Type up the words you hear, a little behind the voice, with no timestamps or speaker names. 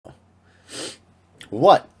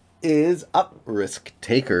What is up, risk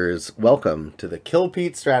takers? Welcome to the Kill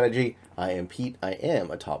Pete strategy. I am Pete. I am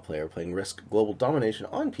a top player playing Risk Global Domination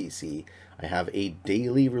on PC. I have a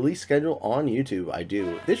daily release schedule on YouTube. I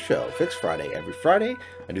do this show, Fixed Friday, every Friday.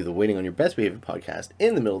 I do the Waiting on Your Best Behavior podcast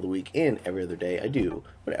in the middle of the week, and every other day I do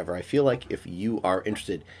whatever I feel like. If you are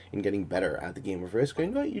interested in getting better at the game of Risk, I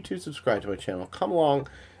invite you to subscribe to my channel. Come along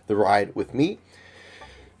the ride with me.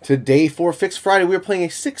 Today for Fixed Friday, we are playing a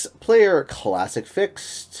 6-player classic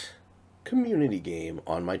fixed community game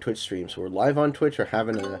on my Twitch stream. So we're live on Twitch, or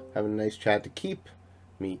having a nice chat to keep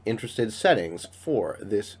me interested. Settings for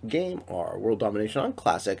this game are World Domination on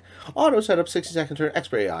Classic, Auto Setup, 60-second turn,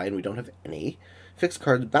 Expert AI, and we don't have any. Fixed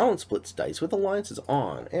cards, Balance Blitz dice with Alliances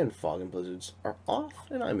on, and Fog and Blizzards are off,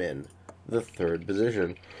 and I'm in the 3rd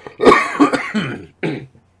position.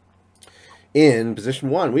 In position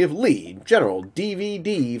 1, we have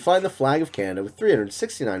LeGeneralDVD flying the flag of Canada with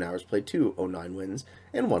 369 hours played, 209 wins,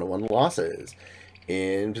 and 101 losses.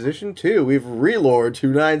 In position 2, we have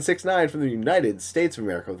Relord2969 from the United States of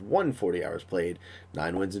America with 140 hours played,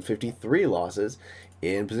 9 wins and 53 losses.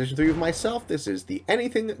 In position 3 of myself, this is the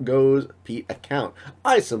Anything Goes Pete account.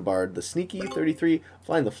 Isambard, the Sneaky 33,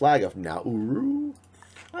 flying the flag of Nauru.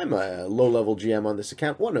 I'm a low-level GM on this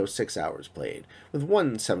account, 106 hours played, with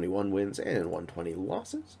 171 wins and 120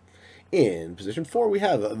 losses. In position 4, we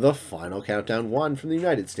have the Final Countdown 1 from the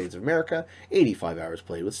United States of America, 85 hours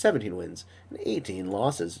played with 17 wins and 18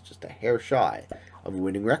 losses, just a hair shy of a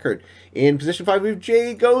winning record. In position 5, we have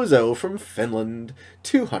jgozo from Finland,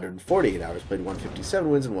 248 hours played, 157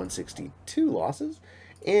 wins and 162 losses.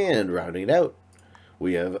 And rounding it out,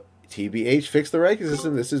 we have TBH Fix the Ranking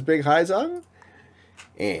System. This is Big Heizung.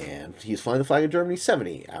 And he's flying the flag of Germany,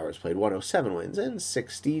 70 hours played, 107 wins, and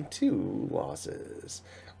 62 losses.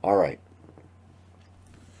 Alright.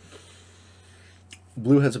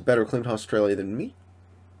 Blue has a better claim to Australia than me.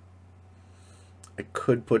 I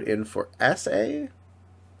could put in for SA.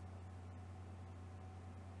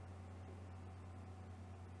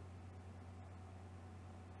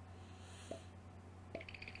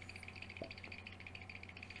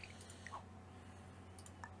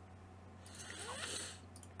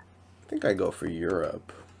 I think I go for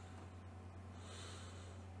Europe.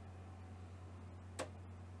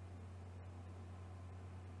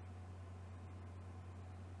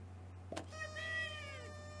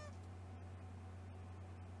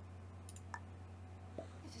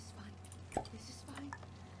 This is fine. This is fine.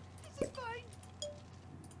 This is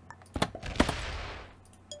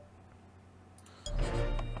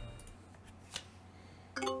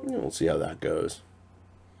fine. We'll see how that goes.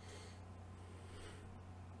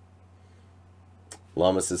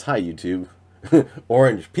 Llama says, hi, YouTube.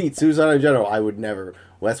 Orange, Pete, Susan in general. I would never.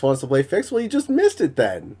 Wes wants to play fixed? Well, you just missed it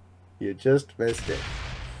then. You just missed it.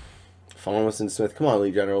 Thomas and Smith, come on,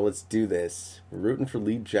 Lead General, let's do this. We're rooting for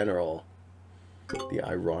Lead General. The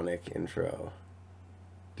ironic intro.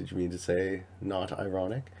 Did you mean to say not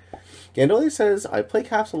ironic? Gandoli says, I play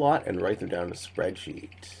caps a lot and write them down in a spreadsheet.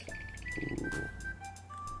 Ooh.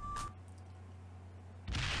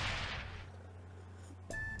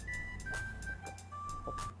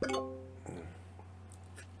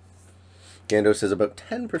 Gando says about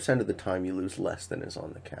 10% of the time you lose less than is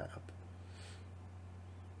on the cap.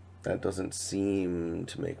 That doesn't seem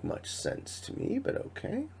to make much sense to me, but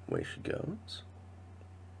okay. Way she goes.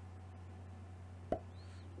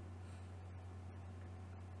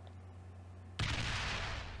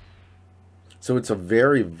 So it's a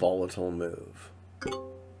very volatile move.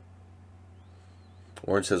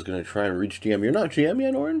 Orange says going to try and reach GM. You're not GM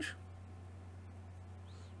yet, Orange?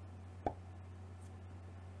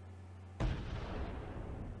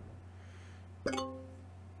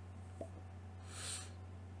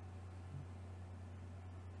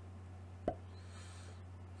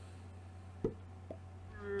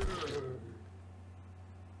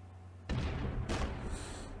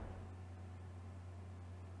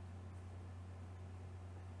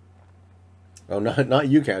 Oh, not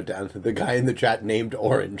you, Countdown. The guy in the chat named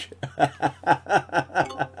Orange.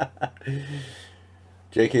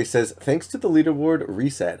 JK says, thanks to the leaderboard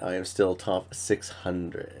reset, I am still top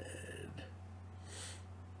 600.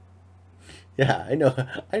 Yeah, I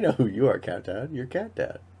know who you are, Countdown. You're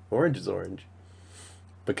Countdown. Orange is Orange.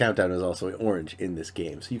 But Countdown is also orange in this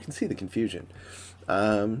game, so you can see the confusion.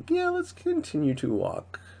 Yeah, let's continue to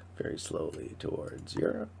walk very slowly towards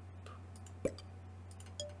Europe.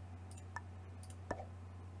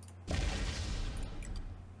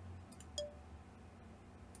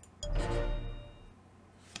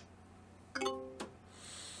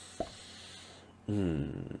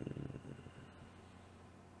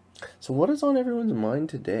 So what is on everyone's mind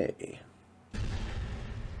today?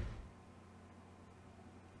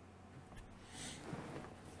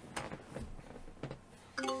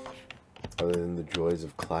 Joys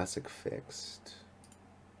of Classic Fixed.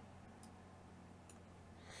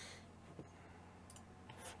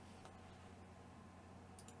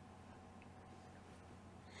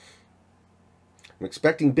 I'm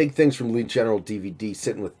expecting big things from LeGeneralDVD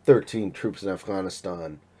sitting with 13 troops in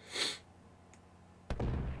Afghanistan.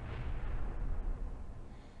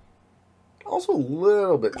 Also a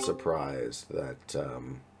little bit surprised that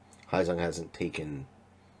Heizung hasn't taken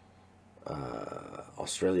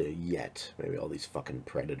Australia yet. Maybe all these fucking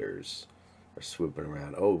predators are swooping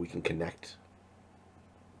around. Oh, we can connect.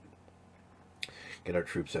 Get our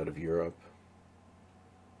troops out of Europe.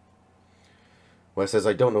 Wes says,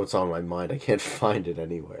 I don't know what's on my mind. I can't find it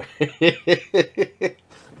anywhere.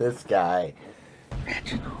 This guy.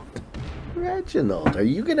 Reginald, are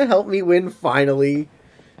you going to help me win finally?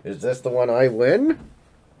 Is this the one I win?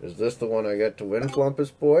 Is this the one I get to win,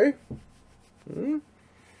 Flumpus boy? Hmm?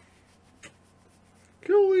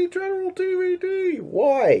 Kill LeGeneralDVD.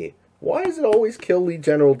 Why? Why is it always kill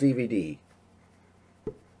LeGeneralDVD?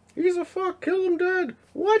 He's a fuck. Kill him dead.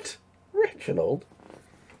 What? Reginald?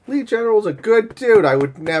 LeGeneral's a good dude. I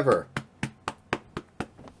would never.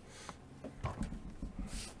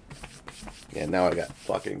 Yeah, now I got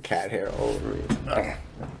fucking cat hair all over me.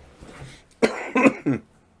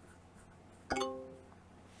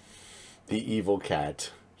 The evil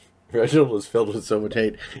cat. Reginald is filled with so much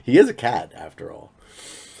hate. He is a cat, after all.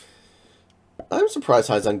 I'm surprised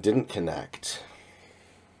Heizung didn't connect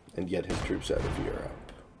and get his troops out of Europe.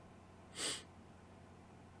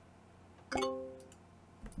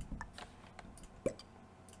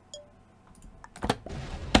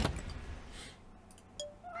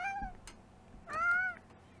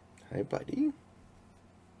 Hi, buddy.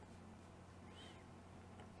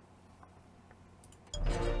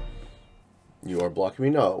 You are blocking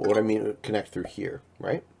me? No, what I mean, connect through here,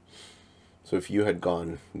 right? So if you had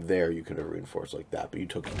gone there, you could have reinforced like that. But you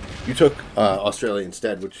took Australia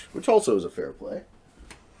instead, which also is a fair play.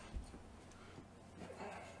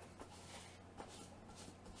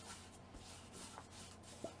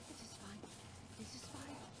 This is fine. This is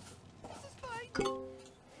fine. This is fine.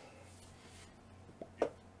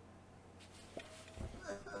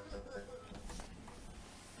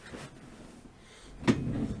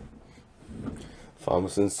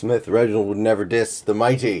 Thomason Smith, Reginald would never diss the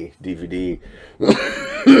mighty DVD.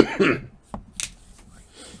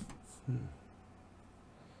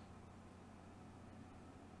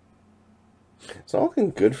 It's all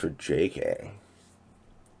looking good for JK.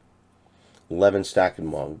 11 stack in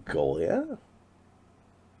Mongolia.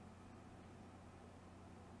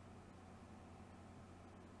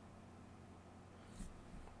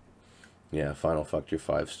 Yeah, final fucked your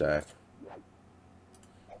 5 stack.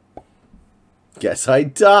 Guess I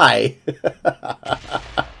die.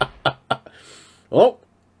 Oh.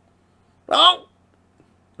 Oh.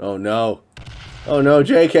 Oh no. Oh no,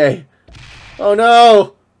 JK. Oh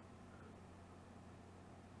no.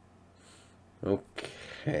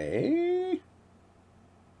 Okay.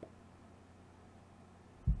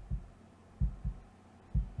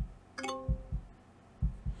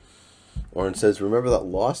 Oren says, remember that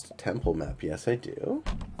lost temple map? Yes, I do.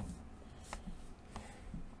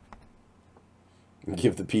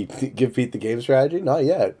 Give Pete the game strategy? Not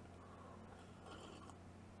yet.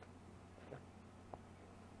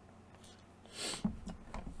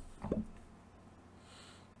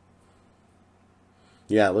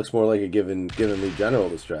 Yeah, it looks more like a given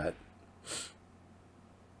LeGeneral the strat.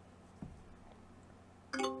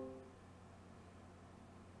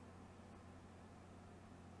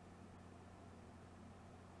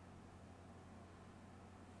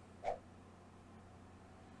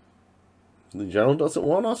 LeGeneral doesn't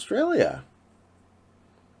want Australia.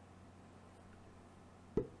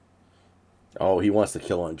 Oh, he wants to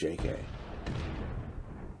kill on JK.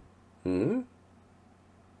 Hmm?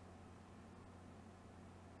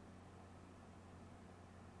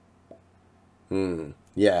 Hmm.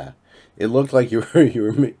 Yeah. It looked like you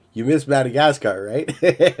missed Madagascar, right?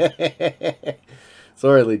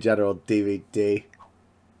 Sorry, LeGeneralDVD.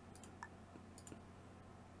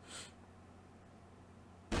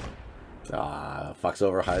 Ah, fucks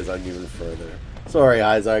over Heizung even further. Sorry,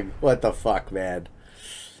 Heizung. What the fuck, man?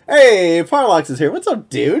 Hey, Parlox is here. What's up,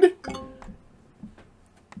 dude?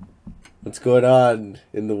 What's going on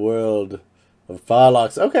in the world of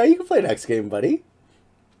Parlox? Okay, you can play next game, buddy.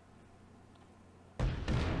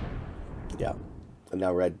 Yeah. And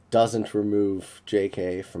now Red doesn't remove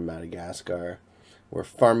JK from Madagascar. We're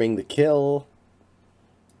farming the kill.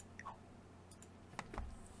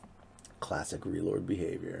 Classic relord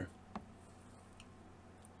behavior.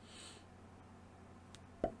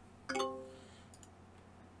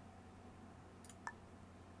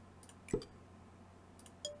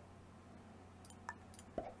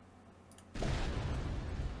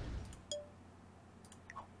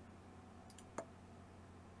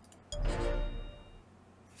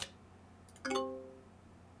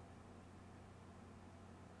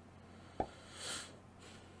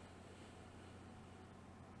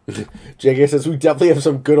 JK says we definitely have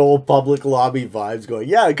some good old public lobby vibes going.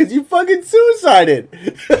 Yeah, because you fucking suicided.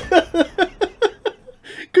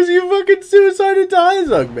 Because you fucking suicided to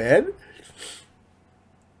Heizung, man.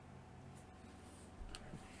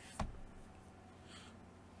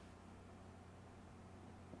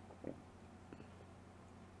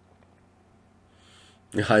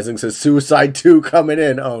 Heizung says Suicide 2 coming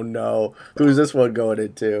in. Oh no. Who's this one going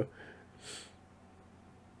into?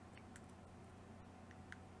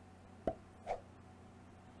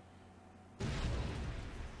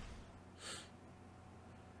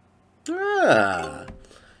 Ah.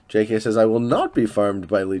 JK says I will not be farmed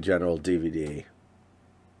by LeGeneralDVD.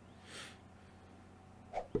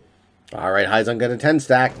 Alright, Heizung got a 10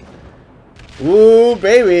 stack. Ooh,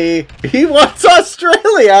 baby. He wants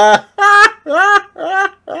Australia.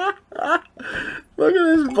 Look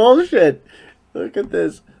at this bullshit. Look at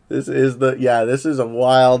this. This is the, yeah, this is a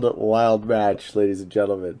wild, wild match, ladies and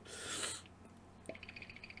gentlemen.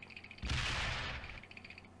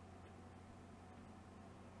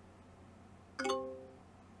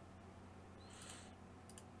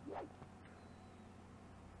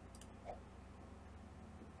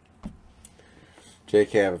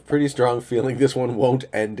 JK, I have a pretty strong feeling this one won't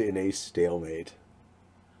end in a stalemate.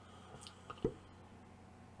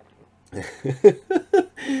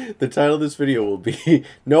 The title of this video will be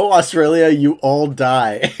No Australia, You All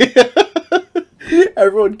Die.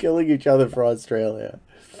 Everyone killing each other for Australia.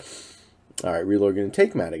 Alright, Reload going to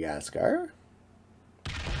take Madagascar.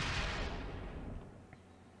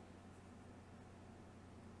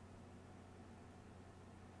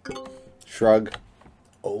 Shrug.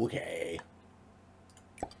 Okay.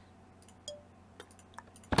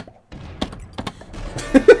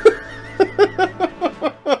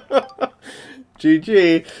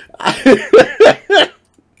 GG.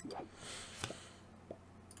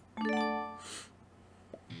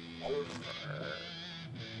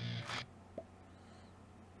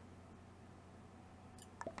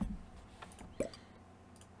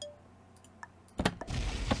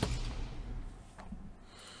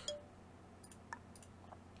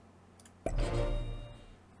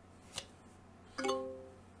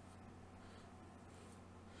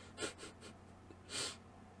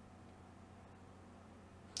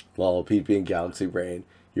 Lol, PP and Galaxy Brain.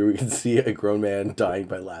 Here we can see a grown man dying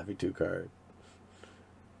by laughing too hard.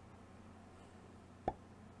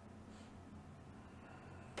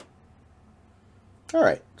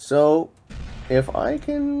 Alright, so if I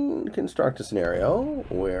can construct a scenario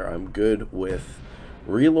where I'm good with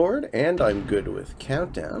Reload and I'm good with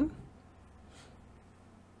Countdown.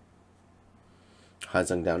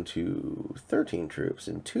 Heizung down to 13 troops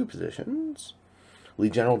in 2 positions.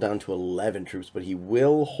 LeGeneral down to 11 troops, but he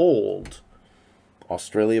will hold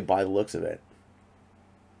Australia by the looks of it.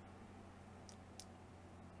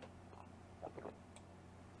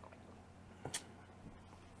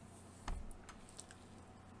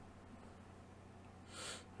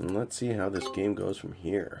 And let's see how this game goes from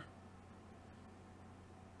here.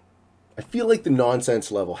 I feel like the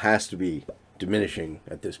nonsense level has to be diminishing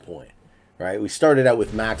at this point, right? We started out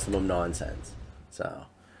with maximum nonsense, so...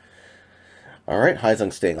 Alright,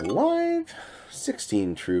 Heizung staying alive.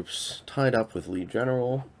 16 troops tied up with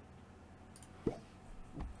LeGeneral.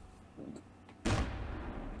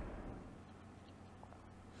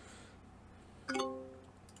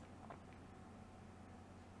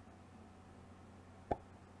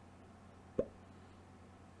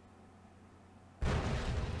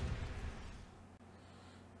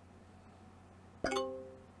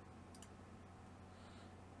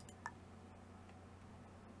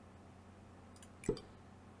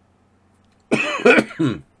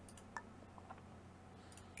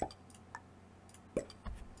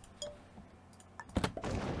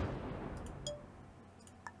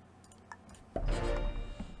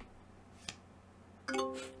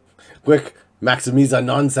 Quick, maximiza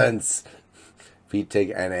nonsense. If you take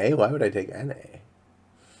NA, why would I take NA?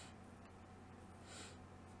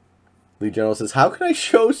 LeGeneral says, how can I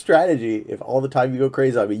show strategy if all the time you go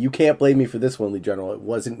crazy on me? You can't blame me for this one, LeGeneral. It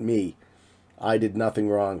wasn't me. I did nothing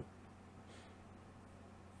wrong.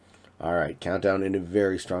 Alright, Countdown in a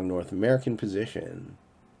very strong North American position.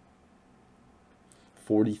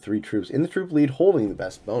 43 troops in the troop lead, holding the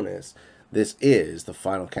best bonus. This is the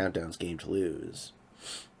final Countdown's game to lose.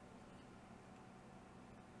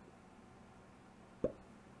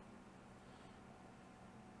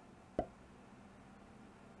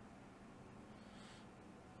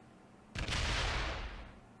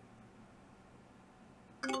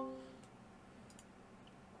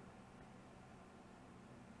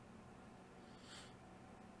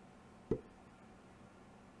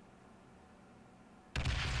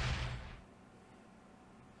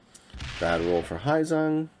 Bad roll for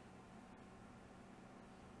Heizung.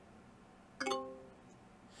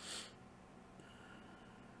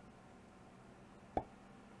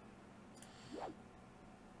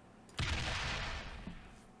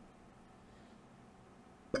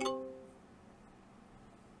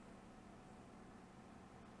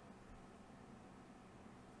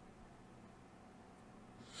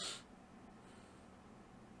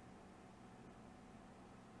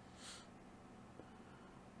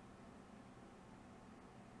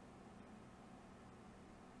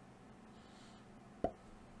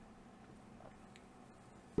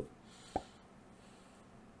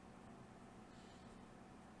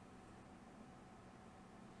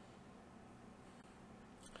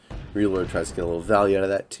 Reload tries to get a little value out of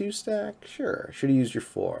that 2 stack. Sure. Should have used your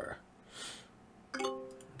 4.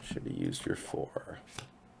 Should have used your 4.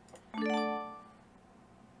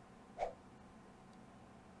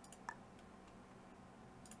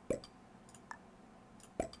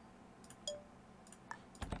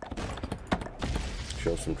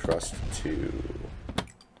 Show some trust to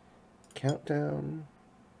Countdown.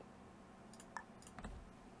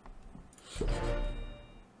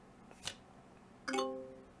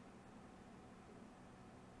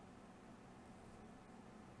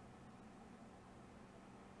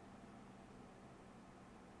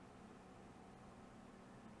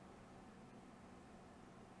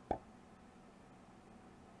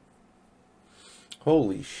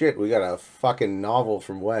 Holy shit, we got a fucking novel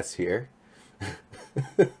from Wes here.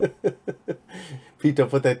 Pete,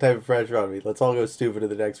 don't put that type of pressure on me. Let's all go stupid in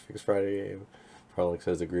the next Fixed Friday game. Parlox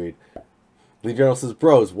has agreed. Lee General says,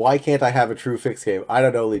 bros, why can't I have a true fixed game? I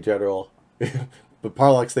don't know, Lee General. But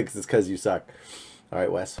Parlox thinks it's because you suck.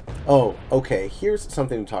 Alright, Wes. Oh, okay, here's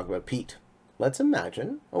something to talk about. Pete, let's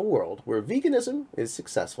imagine a world where veganism is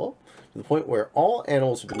successful to the point where all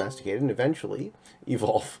animals are domesticated and eventually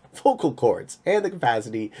evolve vocal cords and the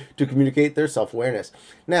capacity to communicate their self-awareness.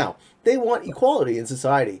 Now, they want equality in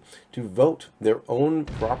society, to vote their own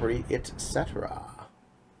property, etc.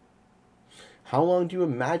 How long do you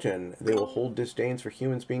imagine they will hold disdains for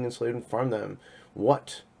humans being enslaved and farm them?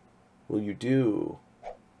 What will you do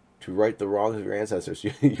to right the wrongs of your ancestors?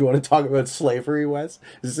 You want to talk about slavery, Wes?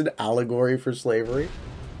 Is this an allegory for slavery?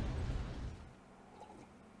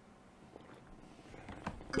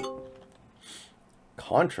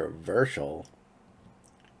 Controversial.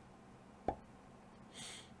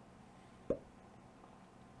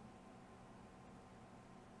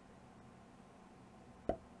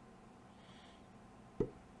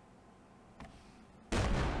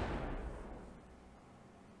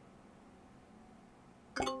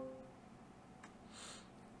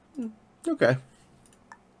 Okay.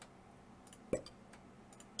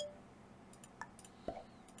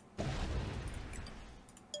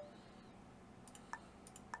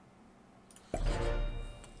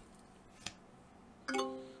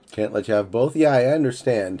 Can't let you have both. Yeah, I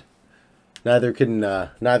understand. Neither can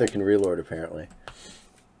Relord apparently.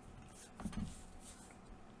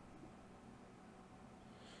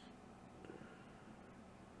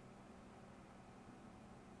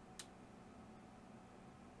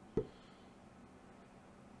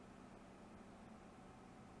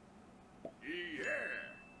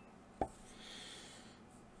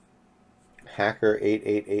 Hacker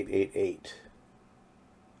 88888.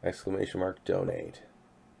 Exclamation mark donate.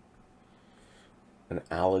 An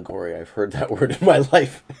allegory. I've heard that word in my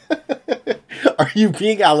life. Are you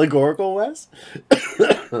being allegorical, Wes?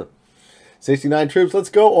 69 troops. Let's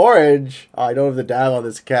go orange. Oh, I don't have the dab on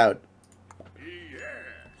this account.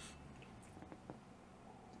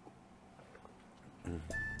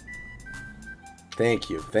 Thank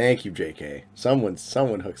you, JK.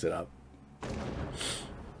 Someone hooks it up.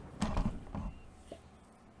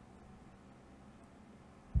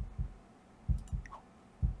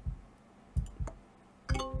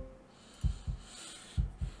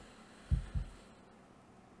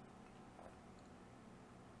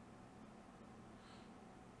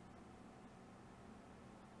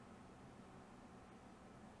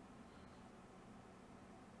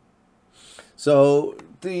 So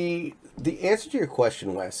the answer to your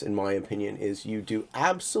question, Wes, in my opinion, is you do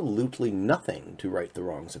absolutely nothing to right the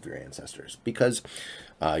wrongs of your ancestors, because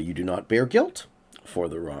you do not bear guilt for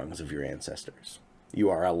the wrongs of your ancestors.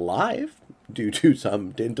 You are alive due to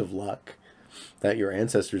some dint of luck that your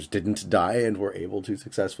ancestors didn't die and were able to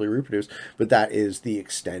successfully reproduce, but that is the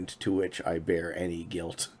extent to which I bear any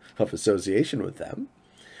guilt of association with them.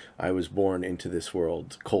 I was born into this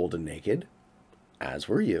world cold and naked, as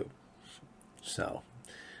were you. So,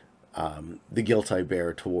 the guilt I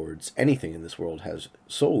bear towards anything in this world has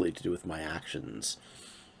solely to do with my actions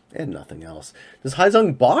and nothing else. Does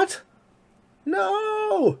Heizung bot?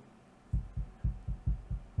 No!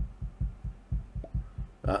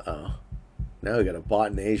 Uh-oh. Now we got a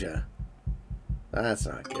bot in Asia. That's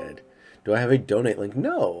not good. Do I have a donate link?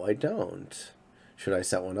 No, I don't. Should I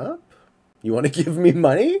set one up? You want to give me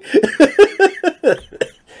money?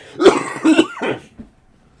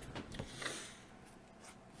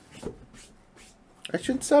 I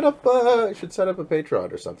should set up a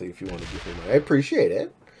Patreon or something if you want to give me money. I appreciate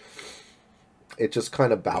it. It just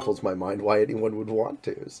kind of baffles my mind why anyone would want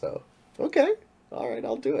to. So, okay. All right,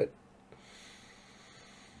 I'll do it.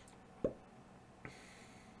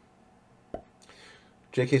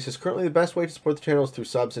 JK says, currently the best way to support the channel is through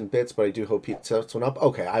subs and bits, but I do hope Pete sets one up.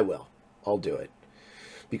 Okay, I will. I'll do it.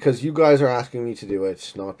 Because you guys are asking me to do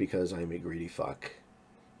it, not because I'm a greedy fuck.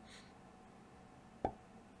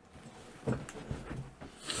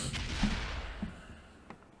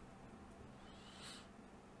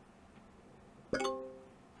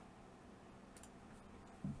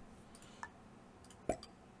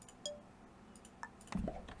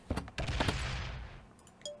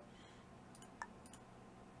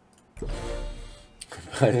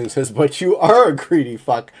 It says, but you are a greedy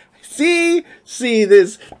fuck. See,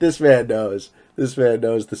 this man knows. This man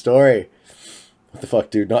knows the story. What the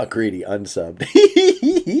fuck, dude? Not greedy, unsubbed.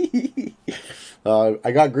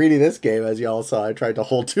 I got greedy this game, as y'all saw. I tried to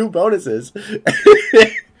hold 2 bonuses.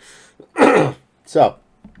 So,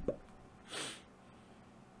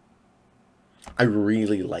 I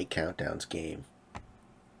really like Countdown's game.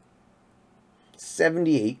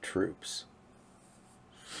 78 troops.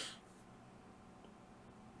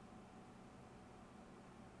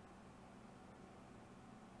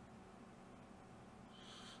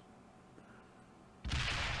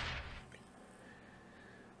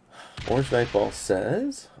 orangeknightball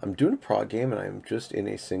says, I'm doing a prog game and I'm just in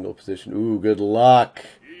a single position. Ooh, good luck.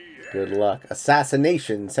 Good luck.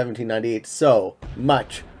 Assassination, 1798. So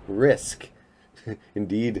much risk.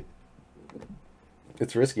 Indeed.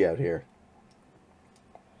 It's risky out here.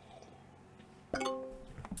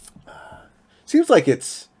 Seems like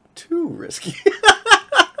it's too risky.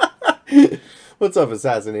 What's up,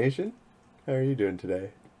 Assassination? How are you doing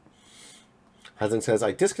today? Heizung says,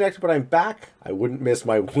 I disconnected, but I'm back. I wouldn't miss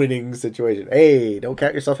my winning situation. Hey, don't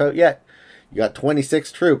count yourself out yet. You got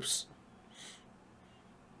 26 troops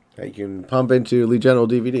that you can pump into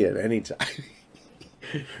LeGeneralDVD at any time.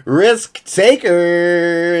 Risk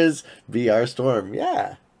takers! Be our storm.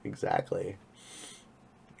 Yeah, exactly.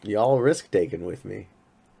 Y'all risk taking with me.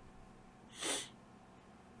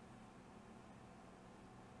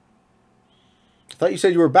 I thought you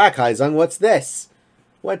said you were back, Heizung. What's this?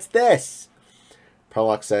 What's this?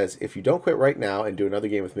 Parlox says, if you don't quit right now and do another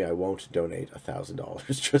game with me, I won't donate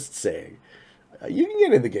 $1,000. Just saying. You can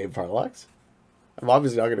get in the game, Parlox. I'm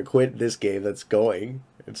obviously not going to quit this game that's going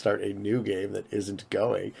and start a new game that isn't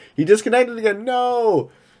going. He disconnected again.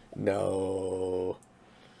 No. No.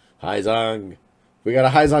 Heizung. We got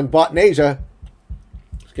a Heizung bot in Asia.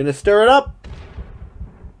 He's going to stir it up.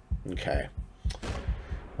 Okay.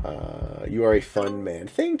 You are a fun man.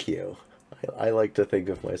 Thank you. I like to think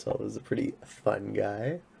of myself as a pretty fun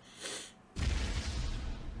guy.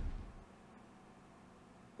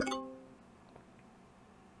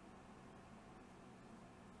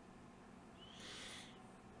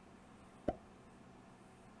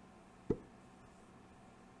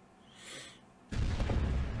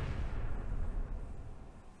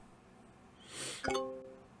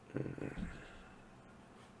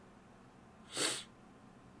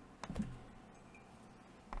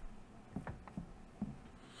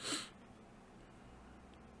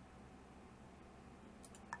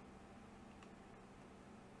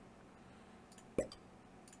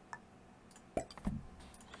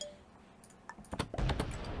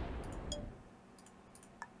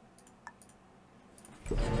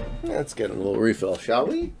 Let's get a little refill, shall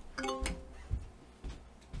we?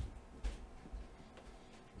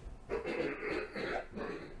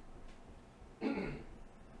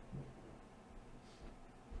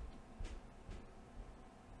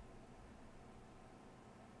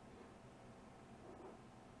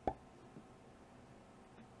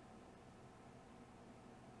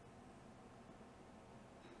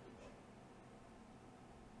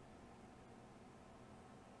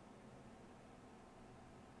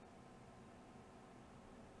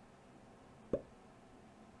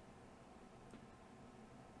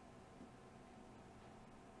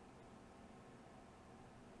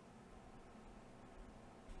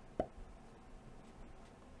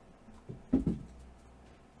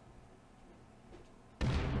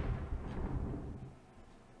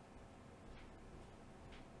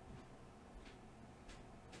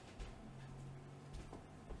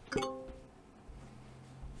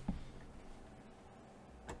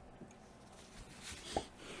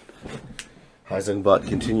 Heizung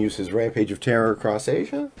continues his rampage of terror across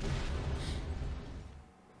Asia.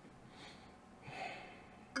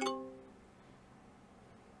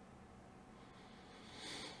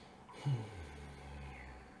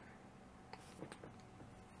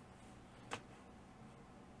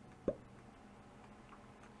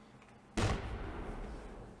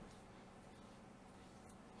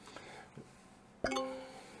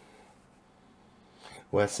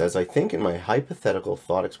 Wes says, I think in my hypothetical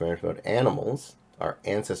thought experiment about animals, our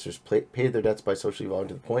ancestors paid their debts by socially evolving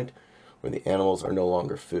to the point where the animals are no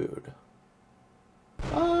longer food.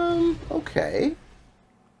 Okay.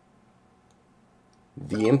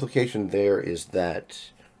 The implication there is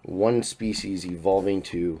that one species evolving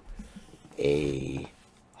to a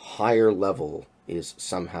higher level is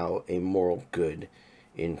somehow a moral good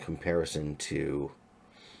in comparison to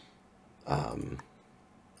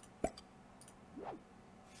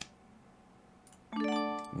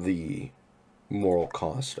the moral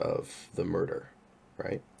cost of the murder,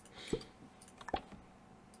 right?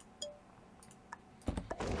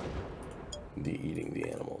 The eating the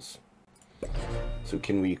animals. So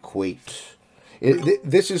can we equate...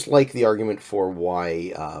 this is like the argument for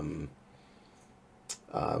why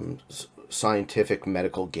scientific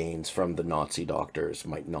medical gains from the Nazi doctors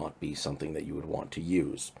might not be something that you would want to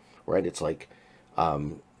use, right? It's like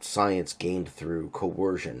science gained through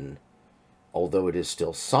coercion, although it is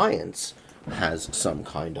still science, has some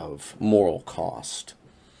kind of moral cost,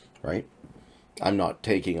 right? I'm not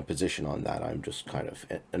taking a position on that. I'm just kind of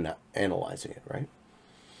analyzing it, right?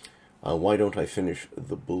 Why don't I finish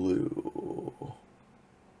the blue?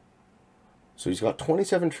 So he's got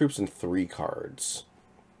 27 troops and 3 cards.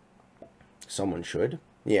 Someone should.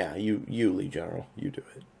 Yeah, you Lead General. You do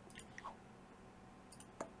it.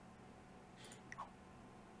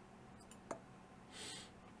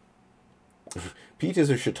 Pete is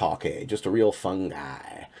a shiitake, just a real fun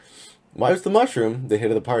guy. Why was the mushroom the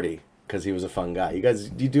hit of the party? Because he was a fun guy. You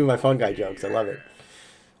guys, you do my fun guy jokes. I love it.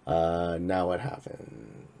 Now what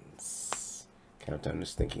happens? Countdown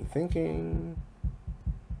is thinking.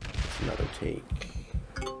 Another take.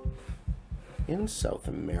 In South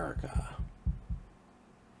America.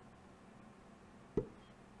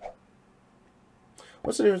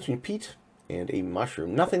 What's the difference between Pete and a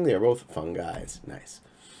mushroom? Nothing. They're both fun guys. Nice.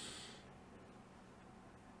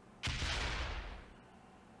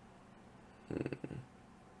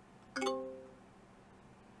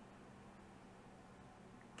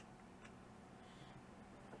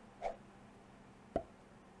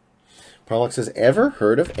 Parlox says, ever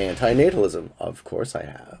heard of antinatalism? Of course I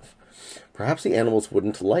have. Perhaps the animals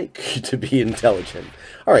wouldn't like to be intelligent.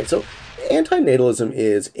 All right, so antinatalism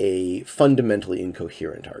is a fundamentally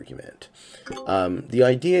incoherent argument. The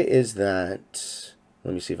idea is that,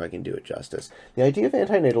 let me see if I can do it justice. The idea of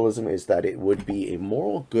antinatalism is that it would be a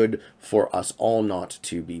moral good for us all not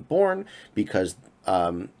to be born, because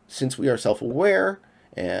since we are self-aware,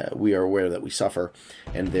 we are aware that we suffer,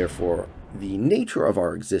 and therefore the nature of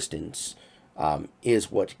our existence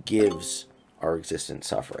is what gives our existence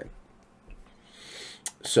suffering.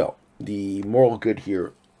 So the moral good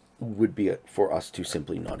here would be for us to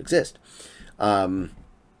simply not exist,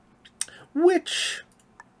 which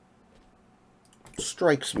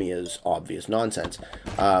strikes me as obvious nonsense,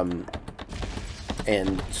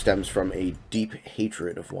 and stems from a deep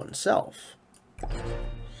hatred of oneself.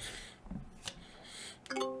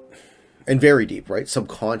 And very deep, right?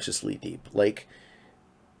 Subconsciously deep. Like,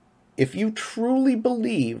 if you truly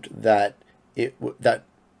believed that that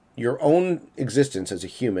your own existence as a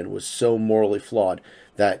human was so morally flawed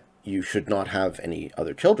that you should not have any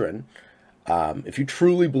other children, if you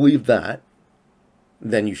truly believe that,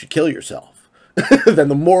 then you should kill yourself. Then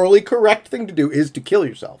the morally correct thing to do is to kill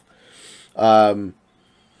yourself.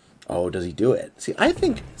 Oh, does he do it? See,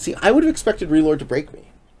 I would have expected Relord to break me.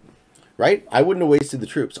 Right? I wouldn't have wasted the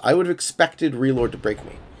troops. I would have expected Relord to break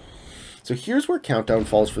me. So here's where Countdown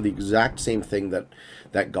falls for the exact same thing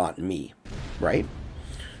that got me. Right?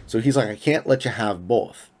 So he's like, I can't let you have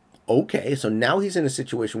both. Okay, so now he's in a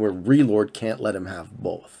situation where Relord can't let him have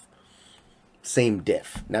both. Same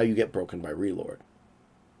diff. Now you get broken by Relord.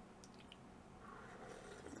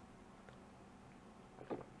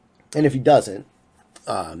 And if he doesn't,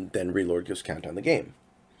 then Relord gives Countdown the game.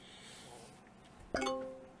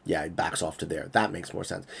 Yeah, he backs off to there. That makes more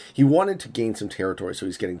sense. He wanted to gain some territory, so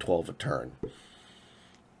he's getting 12 a turn.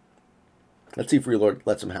 Let's see if Relord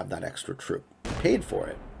lets him have that extra troop. Paid for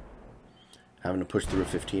it. Having to push through a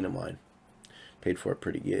 15 of mine. Paid for it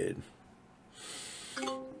pretty good.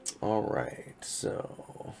 Alright,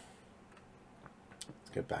 so let's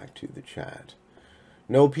get back to the chat.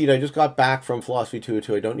 No, Pete, I just got back from Philosophy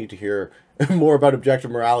 202. I don't need to hear more about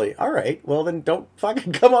objective morality. All right, well then don't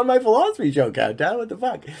fucking come on my philosophy show, Countdown. What the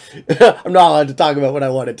fuck? I'm not allowed to talk about what I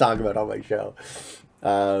want to talk about on my show.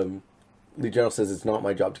 Lee General says it's not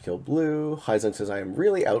my job to kill Blue. Heizung says I am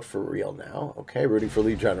really out for real now. Okay, rooting for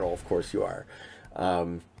Lee General. Of course you are.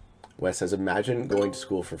 Wes says, imagine going to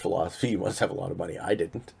school for philosophy. You must have a lot of money. I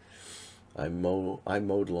didn't. I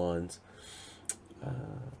mowed lawns.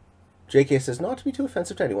 JK says, not to be too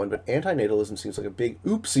offensive to anyone, but antinatalism seems like a big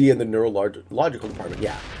oopsie in the neurological department.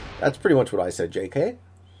 Yeah, that's pretty much what I said, JK.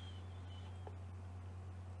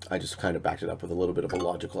 I just kind of backed it up with a little bit of a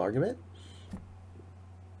logical argument.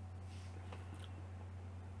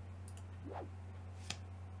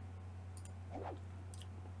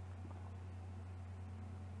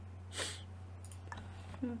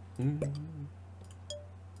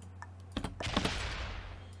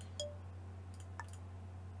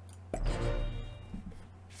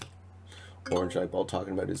 Orangeknightball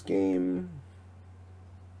talking about his game.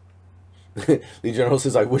 Lee General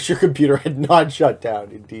says, I wish your computer had not shut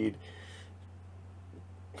down. Indeed.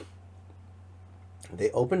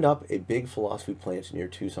 They opened up a big philosophy plant near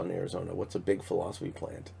Tucson, Arizona. What's a big philosophy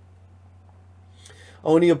plant?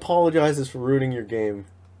 Oh, and he apologizes for ruining your game.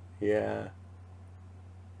 Yeah.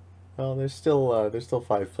 Well, there's still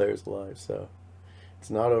 5 players alive, so it's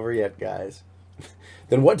not over yet, guys.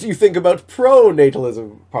 Then what do you think about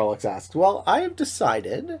pro-natalism? Parlox asks. Well, I have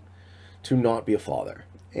decided to not be a father,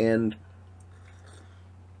 and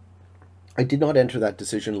I did not enter that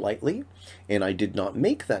decision lightly, and I did not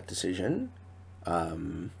make that decision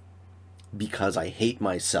because I hate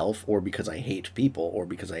myself, or because I hate people, or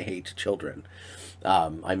because I hate children.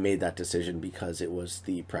 I made that decision because it was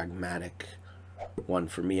the pragmatic one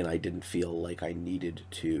for me, and I didn't feel like I needed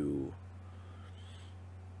to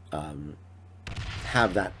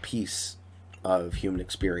have that piece of human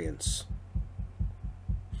experience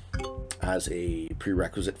as a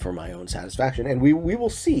prerequisite for my own satisfaction. And we will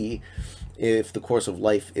see if the course of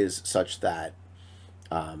life is such that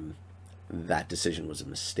that decision was a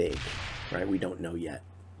mistake, right? We don't know yet.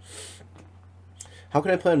 How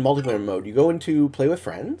can I play in multiplayer mode? You go into play with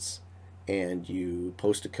friends, and you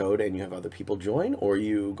post a code and you have other people join, or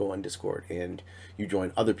you go on Discord and you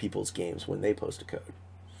join other people's games when they post a code.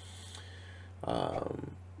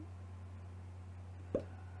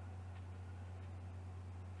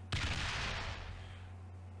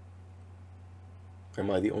 Am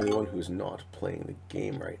I the only one who's not playing the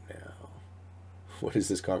game right now? What is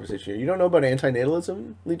this conversation here? You don't know about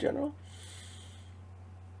antinatalism, Lee General?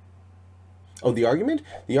 Oh, the argument?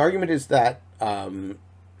 The argument is that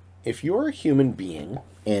if you're a human being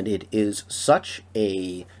and it is such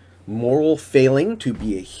a moral failing to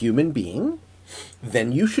be a human being,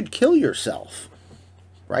 then you should kill yourself,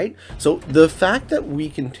 right? So the fact that we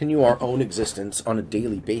continue our own existence on a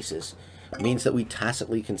daily basis means that we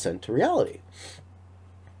tacitly consent to reality.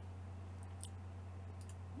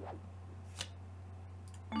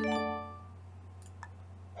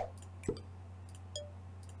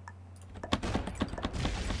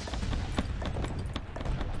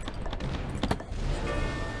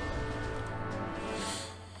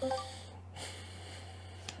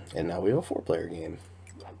 And now we have a 4-player game.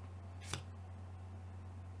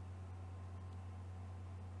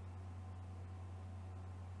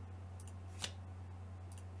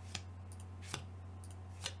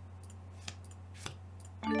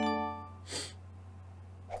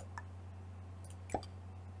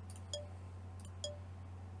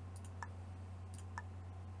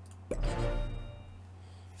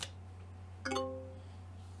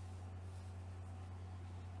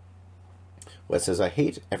 Wes says, I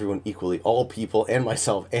hate everyone equally, all people and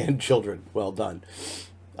myself and children. Well done.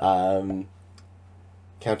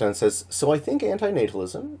 Countdown says, so I think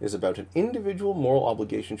antinatalism is about an individual moral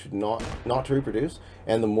obligation should not to reproduce,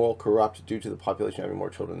 and the moral corrupt due to the population having more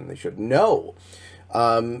children than they should. No.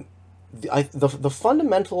 The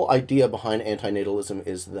fundamental idea behind antinatalism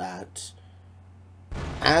is that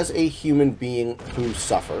as a human being who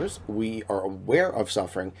suffers, we are aware of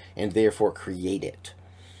suffering and therefore create it.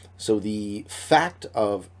 So the fact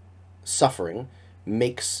of suffering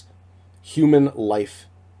makes human life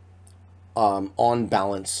on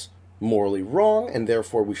balance morally wrong, and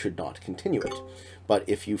therefore we should not continue it. But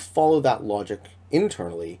if you follow that logic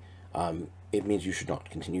internally, it means you should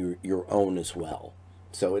not continue your own as well.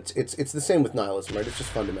 So it's the same with nihilism, right? It's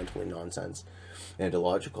just fundamentally nonsense and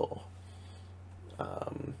illogical.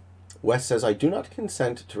 Wes says, I do not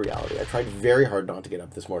consent to reality. I tried very hard not to get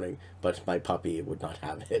up this morning, but my puppy would not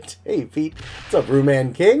have it. Hey, Pete. What's up,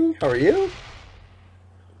 Brewman King? How are you?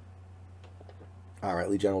 All right,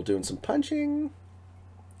 Lee General doing some punching.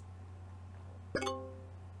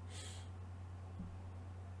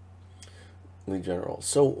 LeGeneral.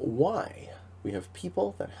 So why? We have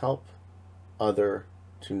people that help other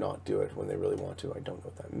to not do it when they really want to. I don't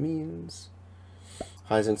know what that means.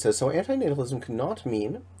 Heizung says, so antinatalism cannot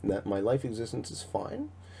mean that my life existence is fine,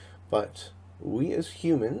 but we as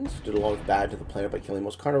humans did a lot of bad to the planet by killing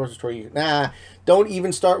most carnivores, destroying... Nah, don't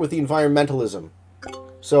even start with the environmentalism.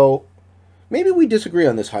 So, maybe we disagree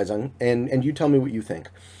on this, Heizung, and you tell me what you think.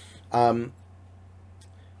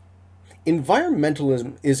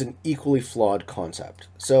 Environmentalism is an equally flawed concept.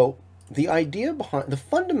 So, the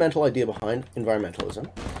fundamental idea behind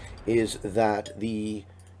environmentalism is that the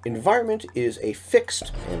environment is a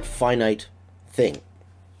fixed and finite thing.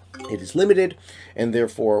 It is limited, and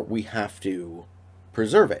therefore we have to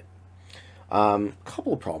preserve it. A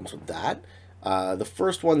couple of problems with that. The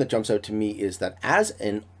first one that jumps out to me is that as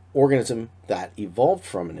an organism that evolved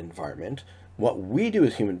from an environment, what we do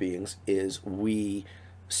as human beings is we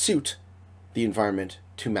suit the environment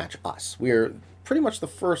to match us. We're pretty much the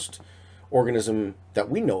first organism that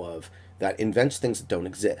we know of that invents things that don't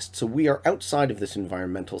exist. So we are outside of this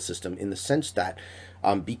environmental system in the sense that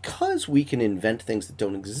because we can invent things that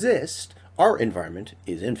don't exist, our environment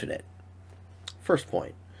is infinite. First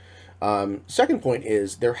point. Second point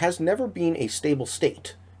is there has never been a stable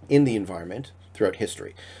state in the environment throughout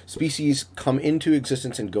history. Species come into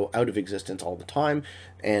existence and go out of existence all the time,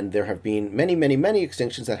 and there have been many, many, many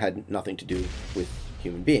extinctions that had nothing to do with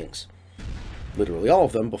human beings. Literally all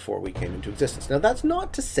of them before we came into existence. Now, that's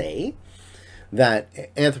not to say that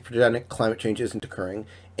anthropogenic climate change isn't occurring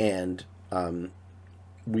and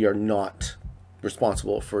we are not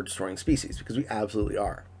responsible for destroying species, because we absolutely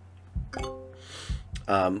are.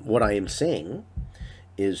 What I am saying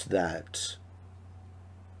is that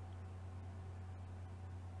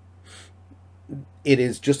it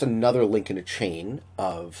is just another link in a chain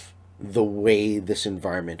of the way this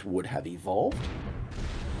environment would have evolved.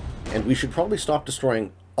 And we should probably stop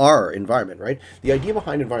destroying our environment, right? The idea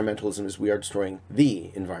behind environmentalism is we are destroying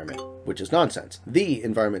the environment, which is nonsense. The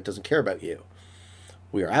environment doesn't care about you.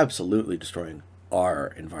 We are absolutely destroying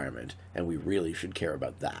our environment, and we really should care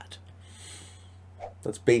about that.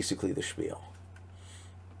 That's basically the spiel.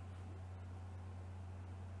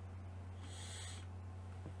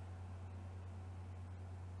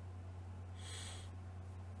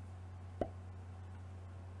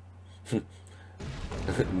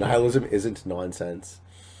 Nihilism isn't nonsense.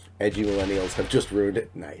 Edgy millennials have just ruined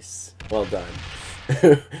it. Nice. Well done.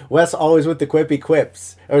 Wes always with the quippy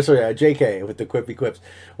quips. Oh, sorry, JK with the quippy quips.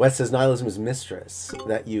 Wes says nihilism is mistress.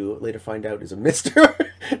 That you later find out is a mister.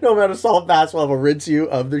 No amount of salt baths will rinse you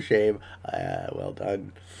of the shame. Well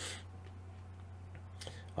done.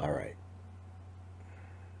 All right.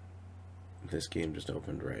 This game just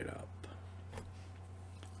opened right up.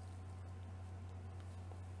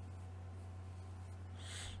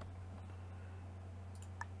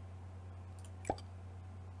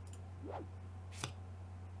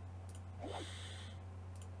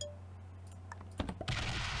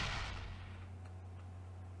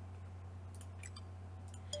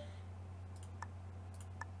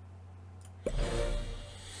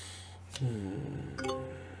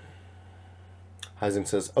 Heizung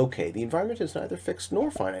says, okay, the environment is neither fixed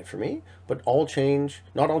nor finite for me, but not all change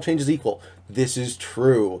is equal. This is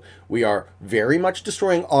true. We are very much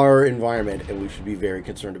destroying our environment, and we should be very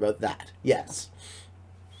concerned about that. Yes.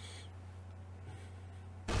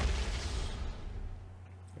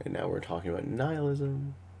 And now we're talking about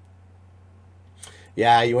nihilism.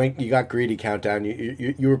 Yeah, you got greedy, Countdown.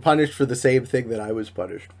 You were punished for the same thing that I was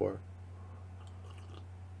punished for.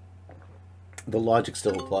 The logic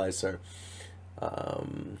still applies, sir.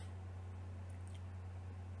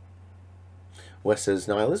 Wes says,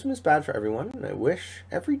 nihilism is bad for everyone, and I wish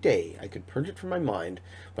every day I could purge it from my mind,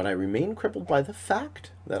 but I remain crippled by the fact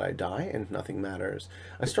that I die and nothing matters.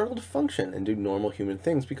 I struggle to function and do normal human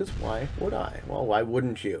things, because why would I? Well, why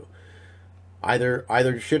wouldn't you?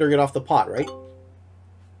 Either shit or get off the pot, right?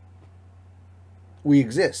 We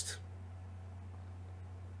exist.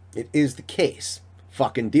 It is the case.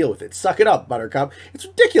 Fucking deal with it. Suck it up, Buttercup. It's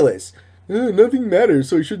ridiculous. Nothing matters,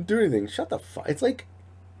 so I shouldn't do anything. Shut the fuck. It's like,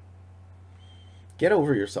 get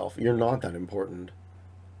over yourself. You're not that important.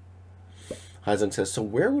 Heizung says, so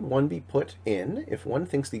where would one be put in if one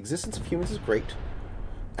thinks the existence of humans is great,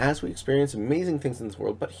 as we experience amazing things in this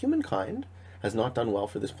world, but humankind has not done well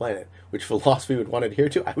for this planet? Which philosophy would one adhere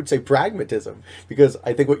to? I would say pragmatism, because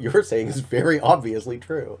I think what you're saying is very obviously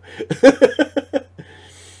true.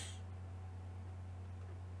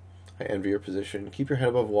 I envy your position. Keep your head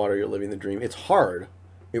above water. You're living the dream. It's hard.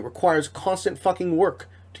 It requires constant fucking work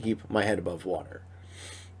to keep my head above water.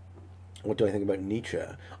 What do I think about Nietzsche?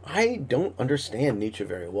 I don't understand Nietzsche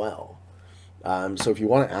very well. So if you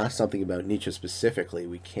want to ask something about Nietzsche specifically,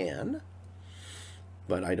 we can.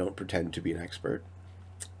 But I don't pretend to be an expert.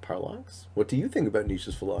 Parlox, what do you think about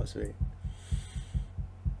Nietzsche's philosophy?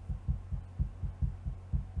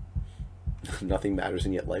 Nothing matters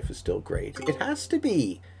and yet life is still great. It has to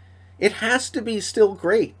be. It has to be still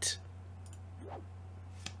great.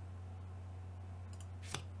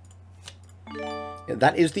 And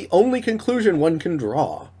that is the only conclusion one can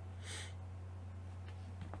draw.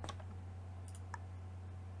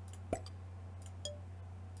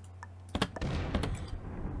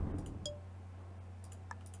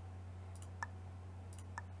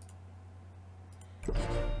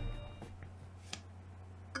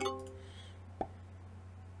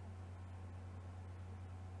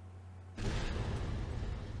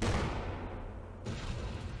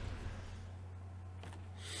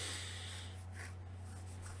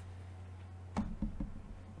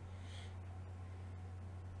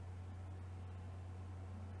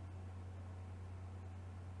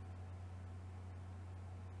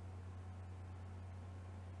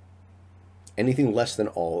 Anything less than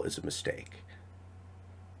all is a mistake.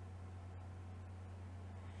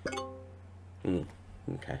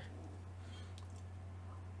 Okay.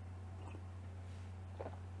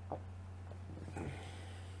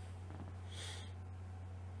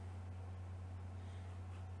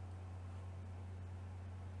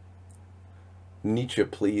 Nietzsche,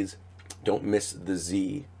 please don't miss the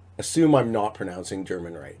Z. Assume I'm not pronouncing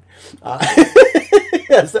German right.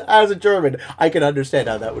 Yes, as a German, I can understand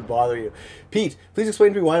how that would bother you. Pete, please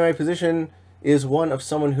explain to me why my position is one of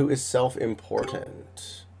someone who is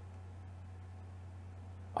self-important.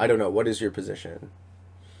 I don't know. What is your position?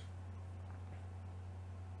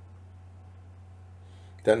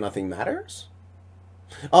 That nothing matters?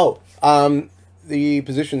 Oh, the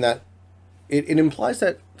position that it implies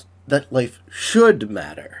that life should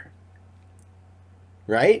matter.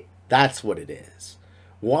 Right? That's what it is.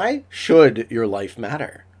 Why should your life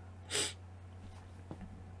matter?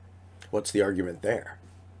 What's the argument there?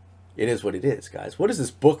 It is what it is, guys. What is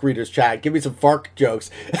this book reader's chat? Give me some FARC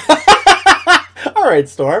jokes. All right,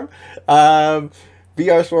 Storm.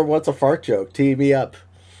 VR Storm, what's a FARC joke? Tee me up.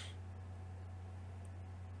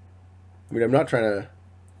 I mean, I'm not trying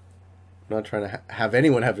to have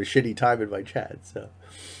anyone have a shitty time in my chat. So,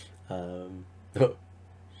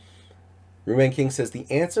 Ruman King says the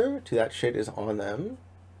answer to that shit is on them.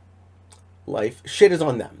 Shit is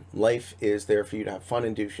on them. Life is there for you to have fun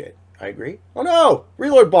and do shit. I agree. Oh no!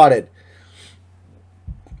 Reload botted!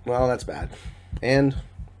 Well, that's bad. And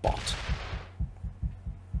bot.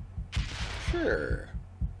 Sure.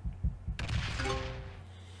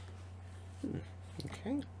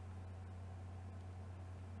 Okay.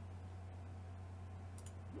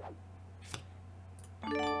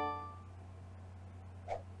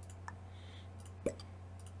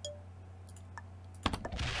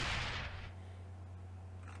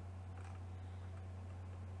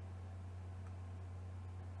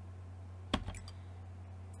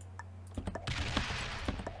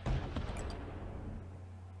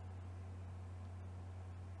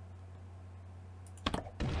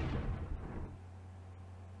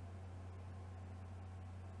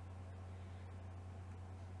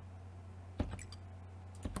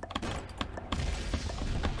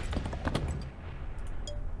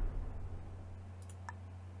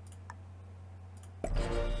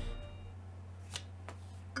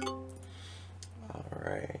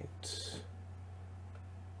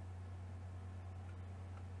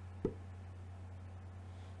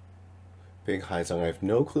 Big Heizung, I have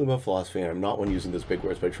no clue about philosophy, and I'm not one using those big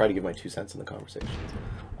words, but I try to give my 2 cents in the conversations.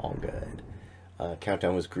 All good.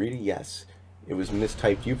 Countdown was greedy? Yes. It was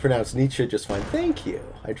mistyped. You pronounced Nietzsche just fine. Thank you.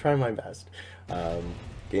 I try my best.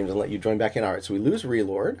 Games will let you join back in. Alright, so we lose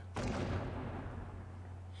Relord.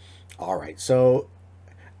 Alright, so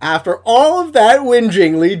after all of that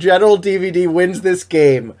whinging, LeGeneralDVD wins this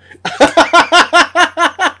game.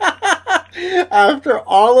 After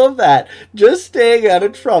all of that, just staying out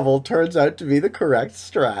of trouble turns out to be the correct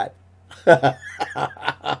strat.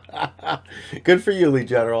 Good for you,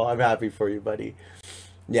 LeGeneral. I'm happy for you, buddy.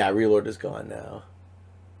 Yeah, Relord is gone now.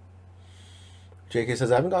 JK says,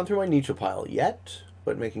 I haven't gone through my Nietzsche pile yet,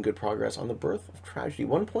 but making good progress on the birth of tragedy.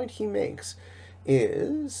 One point he makes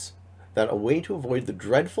is that a way to avoid the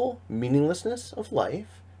dreadful meaninglessness of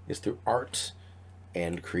life is through art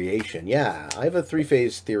and creation. Yeah, I have a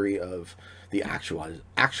 3-phase theory of the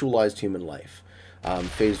actualized human life.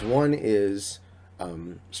 Phase 1 is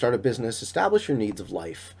start a business, establish your needs of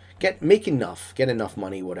life, get enough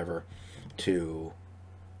money, whatever, to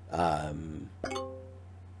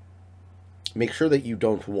make sure that you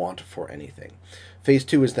don't want for anything. Phase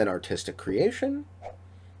 2 is then artistic creation,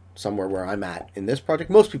 somewhere where I'm at in this project.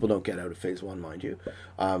 Most people don't get out of phase 1, mind you.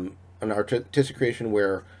 An artistic creation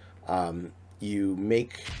where you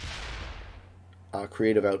make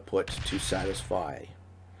creative output to satisfy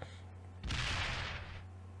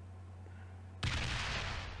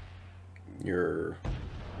your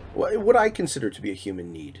what I consider to be a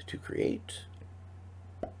human need to create.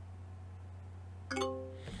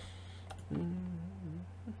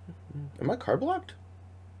 Am I card blocked?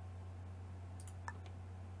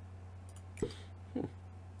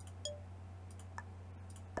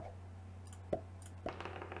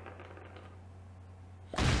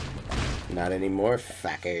 Not anymore,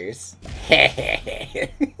 fuckers.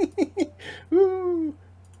 Woo.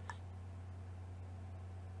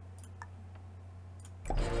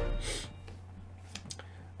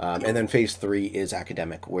 And then phase 3 is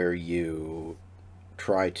academic, where you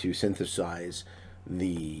try to synthesize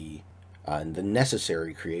the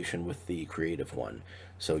necessary creation with the creative one.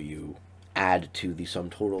 So you add to the sum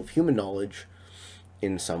total of human knowledge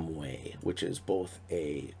in some way, which is both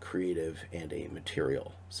a creative and a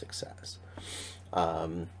material success.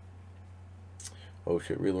 Oh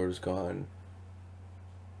shit, Relord is gone.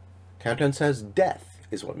 Countdown says death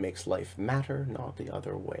is what makes life matter, not the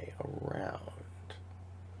other way around.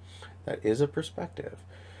 That is a perspective.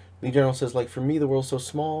 LeGeneral says, like, for me, the world's so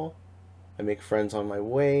small. I make friends on my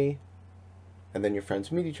way, and then your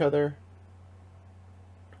friends meet each other.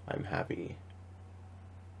 I'm happy.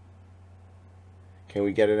 Can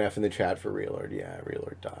we get an F in the chat for Relord? Yeah,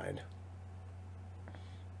 Relord died.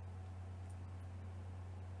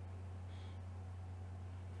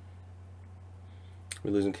 We're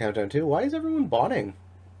losing Countdown too. Why is everyone botting?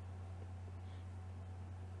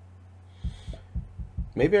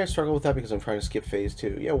 Maybe I struggle with that because I'm trying to skip phase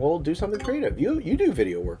 2. Yeah, well, do something creative. You do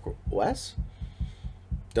video work, Wes.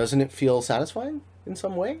 Doesn't it feel satisfying in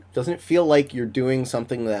some way? Doesn't it feel like you're doing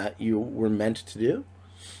something that you were meant to do?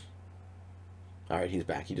 Alright, he's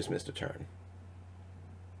back. He just missed a turn.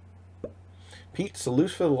 Pete,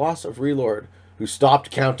 salute for the loss of Relord, who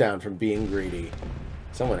stopped Countdown from being greedy.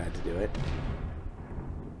 Someone had to do it.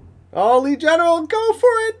 Oh, LeGeneral, go for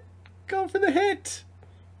it! Go for the hit!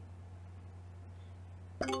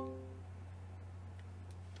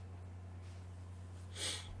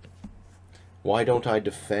 Why don't I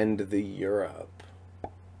defend the Europe?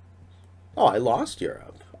 Oh, I lost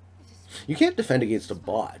Europe. You can't defend against a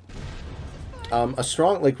bot. A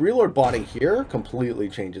strong, like, Relord botting here completely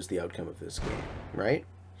changes the outcome of this game, right?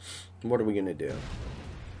 What are we gonna do?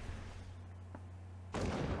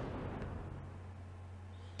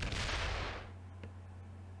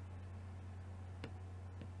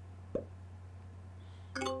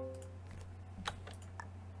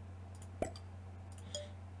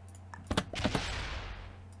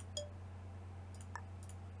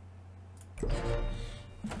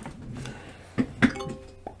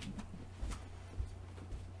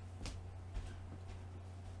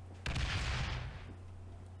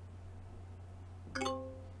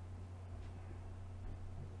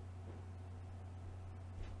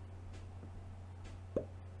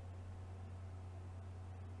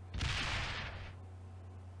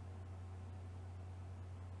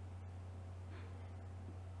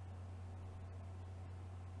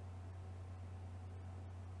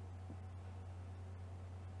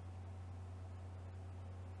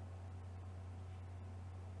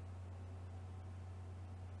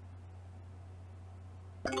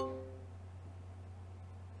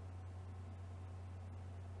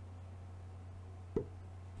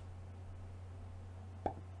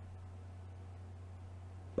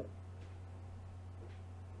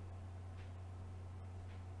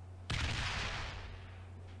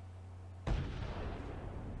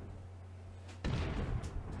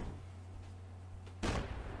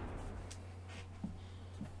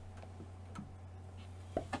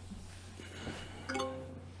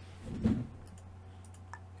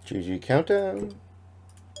 GG Countdown.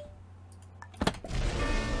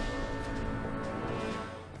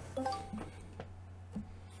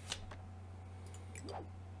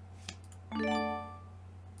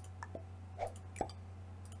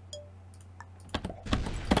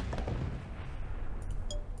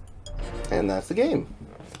 And that's the game.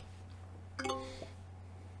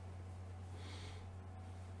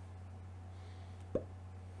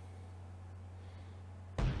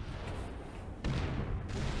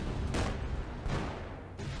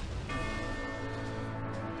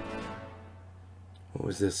 What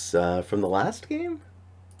was this from the last game?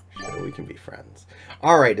 Sure, we can be friends.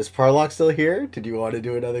 Alright, is Parlox still here? Did you want to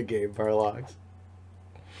do another game, Parlox?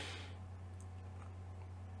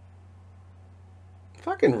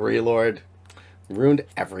 Fucking Relord. Ruined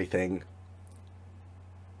everything.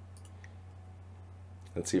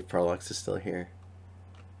 Let's see if Parlox is still here.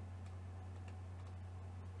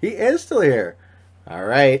 He is still here.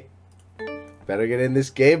 Alright. Better get in this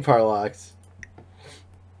game, Parlox.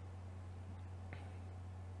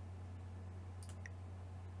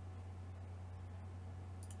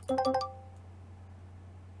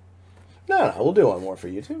 No, we'll do one more for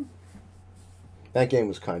you too. That game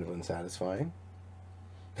was kind of unsatisfying.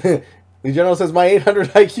 LeGeneralDVD says, my 800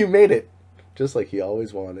 IQ made it. Just like he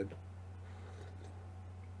always wanted.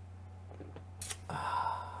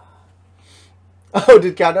 Oh,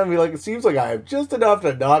 did Countdown be like, it seems like I have just enough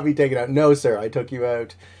to not be taken out. No, sir, I took you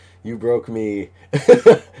out. You broke me.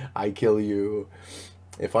 I kill you.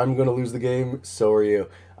 If I'm going to lose the game, so are you.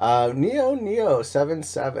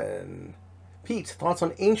 Neo77. Pete, thoughts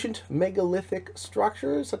on ancient megalithic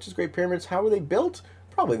structures, such as Great Pyramids? How were they built?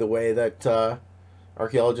 Probably the way that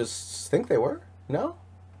archaeologists think they were. No?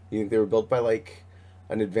 You think they were built by, like,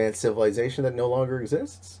 an advanced civilization that no longer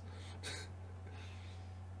exists?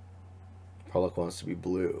 Parlox wants to be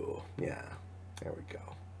blue. Yeah, there we go.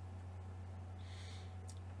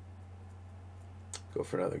 Go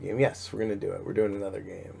for another game. Yes, we're going to do it. We're doing another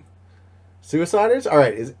game. Suiciders? All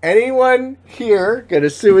right, is anyone here going to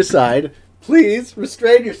suicide? Please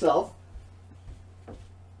restrain yourself.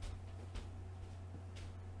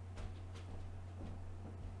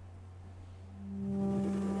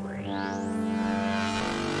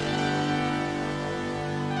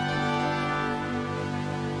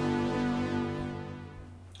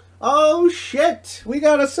 Oh, shit. We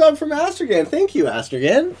got a sub from Astergan. Thank you,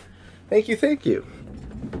 Astergan. Thank you, thank you.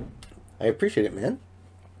 I appreciate it, man.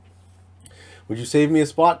 Would you save me a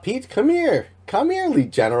spot, Pete? Come here. Come here,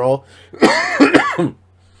 Lead General.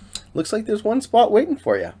 Looks like there's one spot waiting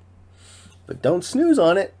for you. But don't snooze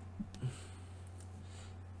on it.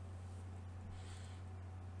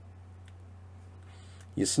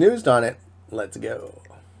 You snoozed on it. Let's go.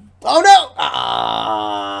 Oh, no!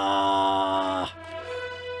 Ah!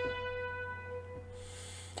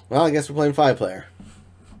 Well, I guess we're playing 5-player.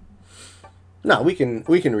 No, we can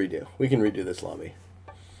redo. We can redo this lobby.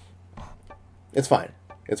 It's fine.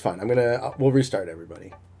 It's fine. We'll restart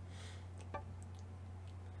everybody.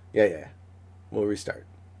 Yeah. We'll restart.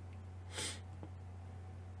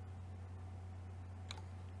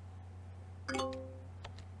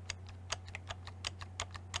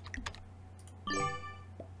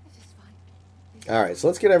 Alright, so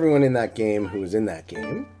let's get everyone in that game who was in that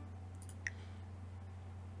game.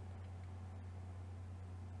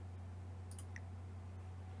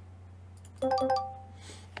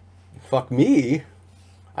 Fuck me.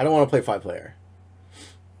 I don't want to play 5-player.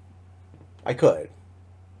 I could.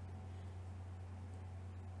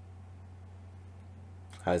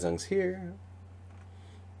 Heizung's here.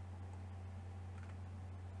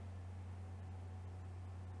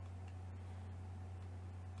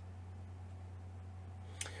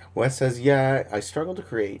 Wes says, yeah, I struggle to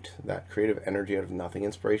create that creative energy out of nothing.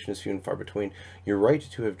 Inspiration is few and far between. You're right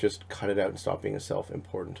to have just cut it out and stopped being a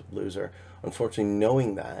self-important loser. Unfortunately,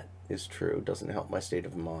 knowing that is true doesn't help my state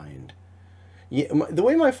of mind. Yeah, the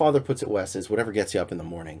way my father puts it, Wes, is whatever gets you up in the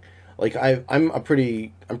morning. Like, I'm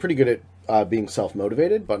pretty good at being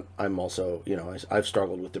self-motivated, but I'm also, you know, I've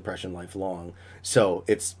struggled with depression lifelong. So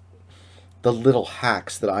it's the little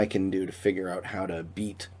hacks that I can do to figure out how to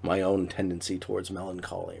beat my own tendency towards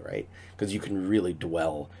melancholy, right? Because you can really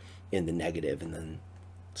dwell in the negative and then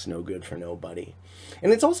it's no good for nobody.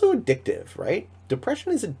 And it's also addictive, right?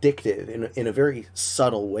 Depression is addictive in a very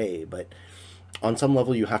subtle way, but on some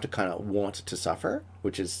level you have to kind of want to suffer,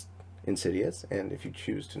 which is insidious, and if you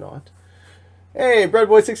choose to not. Hey,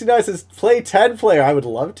 Breadboy69 says, play 10-player. I would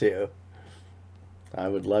love to. I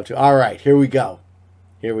would love to. All right, here we go.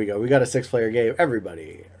 Here we go. We got a 6-player game.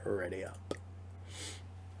 Everybody, ready up.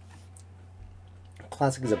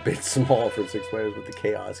 Classic is a bit small for 6 players, but the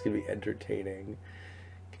chaos can be entertaining.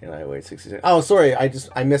 Can I wait 60 seconds? Oh, sorry.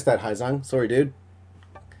 I missed that, Heizung. Sorry, dude.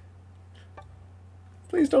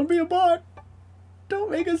 Please don't be a bot.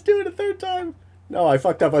 Don't make us do it a third time. No, I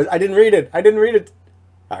fucked up. I didn't read it. I didn't read it.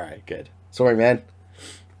 All right, good. Sorry, man.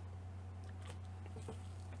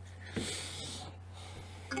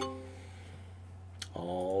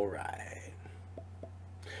 All right.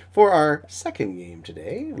 For our second game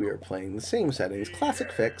today, we are playing the same settings,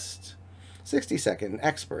 classic fixed, 60-second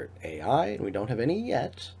expert AI, and we don't have any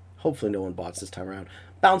yet. Hopefully no one bots this time around.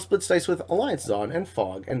 Bounce Blitz dice with Alliance is on, and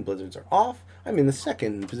Fog and Blizzards are off. I'm in the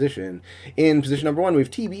second position. In position number 1, we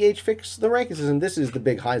have TBH Fix the ranking system. This is the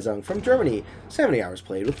Big Heizung from Germany. 70 hours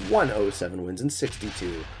played with 107 wins and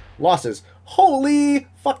 62 losses. Holy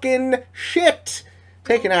fucking shit!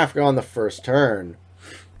 Taking Africa on the first turn.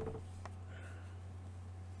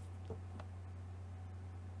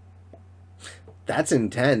 That's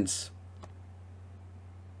intense.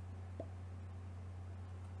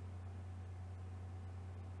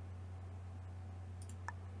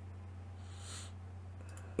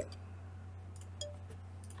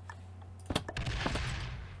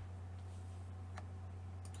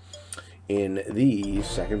 In the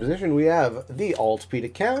second position, we have the Alt Pete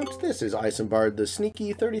account. This is Isambard the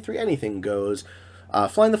Sneaky, 33 anything goes.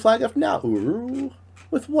 Flying the flag of Nauru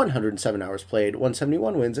with 107 hours played,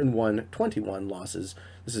 171 wins, and 121 losses.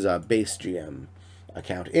 This is a base GM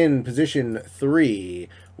account. In position 3,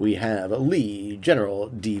 we have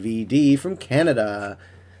LeGeneralDVD from Canada.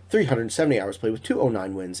 370 hours played with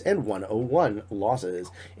 209 wins and 101 losses.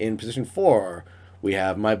 In position 4, we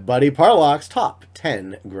have my buddy Parlox, top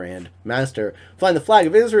 10 Grandmaster. Flying the flag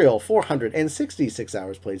of Israel, 466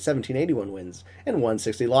 hours played, 1781 wins, and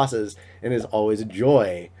 160 losses. And it is always a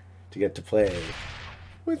joy to get to play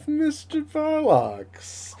with Mr.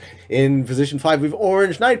 Parlox. In position 5, we have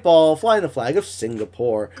orangeknightball, flying the flag of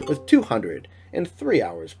Singapore, with 203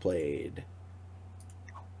 hours played.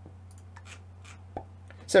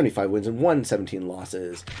 75 wins and 117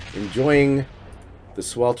 losses. Enjoying the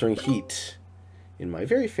sweltering heat in my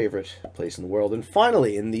very favorite place in the world. And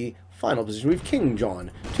finally, in the final position, we have King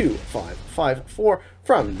John 2554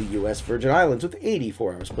 from the U.S. Virgin Islands with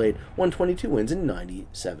 84 hours played, 122 wins and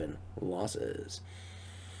 97 losses.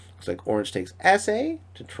 Looks like Orange takes SA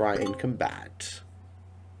to try and combat.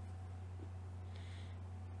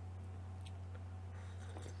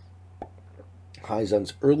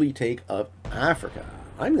 Heizung's early take of Africa.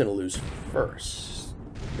 I'm going to lose first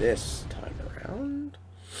this time around,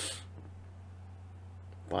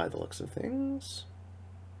 by the looks of things.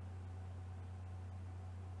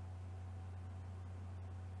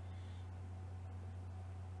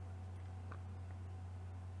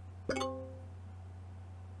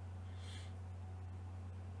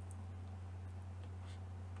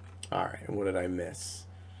 Alright, and what did I miss?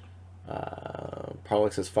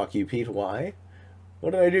 Parlox says, fuck you, Pete. Why?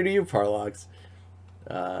 What did I do to you, Parlox?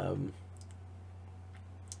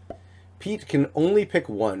 Pete can only pick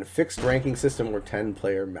one, fixed ranking system or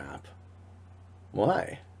 10-player map.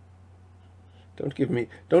 Why? Don't give me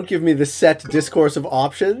the set discourse of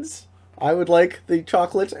options. I would like the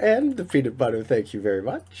chocolate and the peanut butter. Thank you very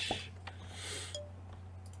much.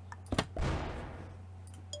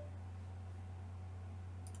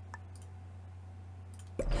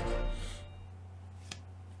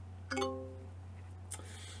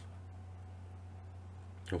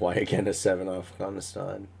 Why again a 7 off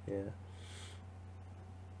Afghanistan? Yeah.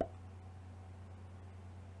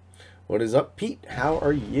 What is up, Pete? How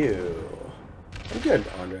are you? I'm good,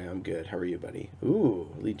 Andre. I'm good. How are you, buddy? Ooh,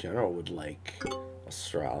 Lee General would like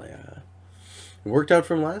Australia. It worked out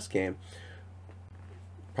from last game.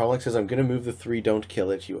 Parlox says, I'm going to move the 3. Don't kill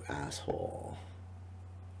it, you asshole.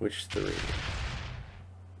 Which 3?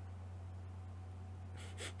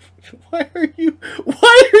 Why are you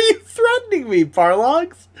threatening me,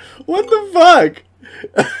 Parlox? What the fuck?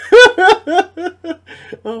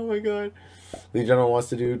 Oh my god. The general wants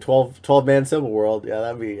to do 12-man Civil World. Yeah,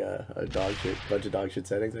 that'd be a bunch of dog shit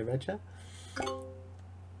settings, I betcha.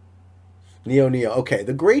 Neo. Okay,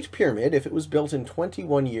 the Great Pyramid, if it was built in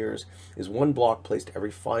 21 years, is 1 block placed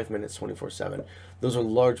every 5 minutes, 24/7. Those are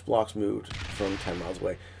large blocks moved from 10 miles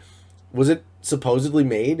away. Was it supposedly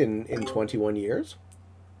made in 21 years?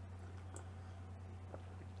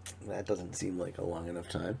 That doesn't seem like a long enough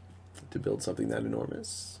time to build something that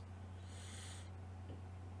enormous.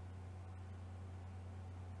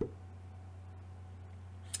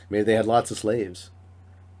 Maybe they had lots of slaves.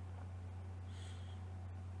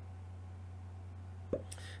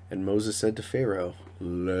 And Moses said to Pharaoh,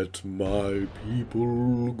 let my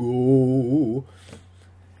people go.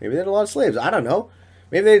 Maybe they had a lot of slaves. I don't know.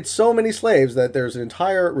 Maybe they had so many slaves that there's an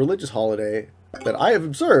entire religious holiday that I have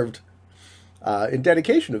observed in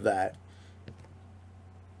dedication of that.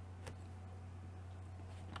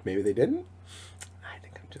 Maybe they didn't? I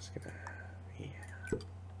think I'm just gonna... Yeah.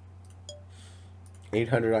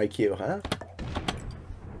 800 IQ, huh?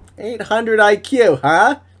 800 IQ,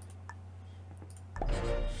 huh?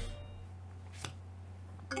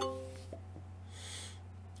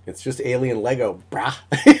 It's just alien Lego, brah.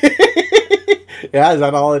 Yeah, is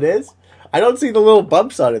that all it is? I don't see the little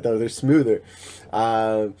bumps on it, though. They're smoother.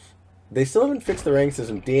 They still haven't fixed the rank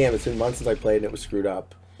system. Damn, it's been months since I played and it was screwed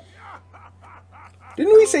up.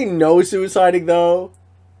 Didn't we say no suiciding, though?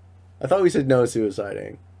 I thought we said no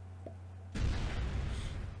suiciding.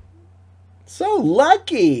 So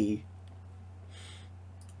lucky!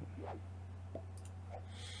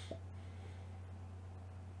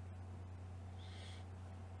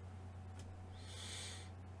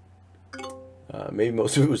 Maybe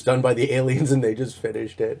most of it was done by the aliens and they just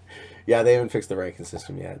finished it. Yeah, they haven't fixed the ranking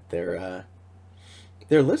system yet. They're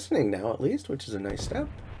listening now, at least, which is a nice step.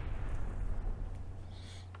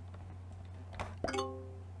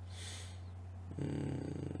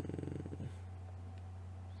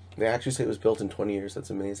 They actually say it was built in 20 years. That's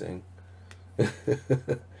amazing.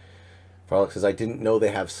 Parlox says, I didn't know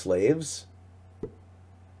they have slaves.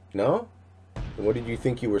 No? What did you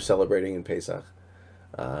think you were celebrating in Pesach?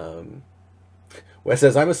 Wes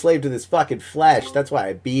says, I'm a slave to this fucking flesh. That's why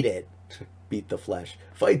I beat it. Beat the flesh.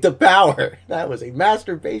 Fight the power. That was a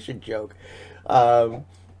masturbation joke. I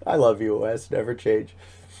love you, Wes. Never change.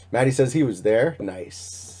 Maddie says he was there.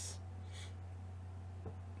 Nice.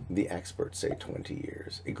 The experts say 20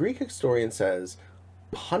 years. A Greek historian says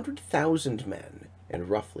 100,000 men in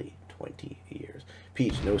roughly 20 years.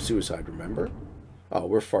 Peach, no suicide, remember? Oh,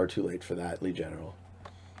 we're far too late for that, Lee General.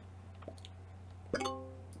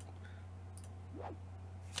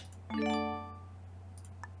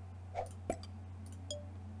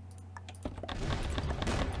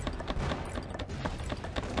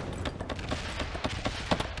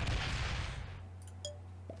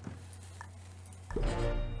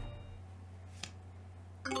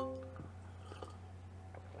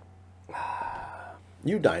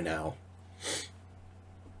 You die now.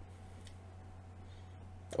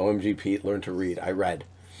 OMG, Pete, learn to read. I read.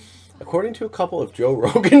 According to a couple of Joe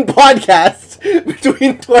Rogan podcasts,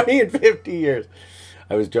 between 20 and 50 years.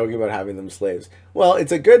 I was joking about having them slaves. Well,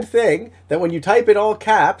 it's a good thing that when you type in all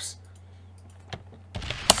caps,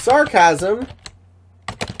 sarcasm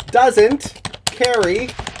doesn't carry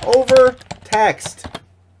over text.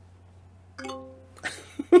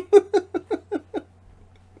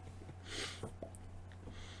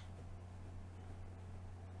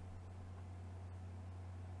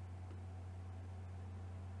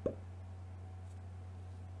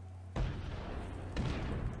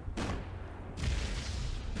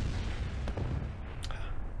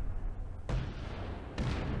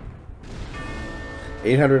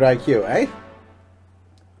 800 IQ, eh?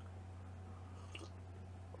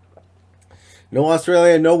 No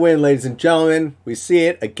Australia, no win, ladies and gentlemen. We see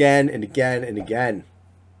it again and again and again.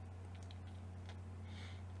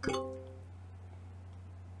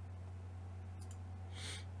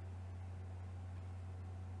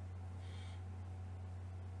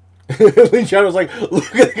 Lee Shadow's like,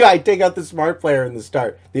 look at the guy take out the smart player in the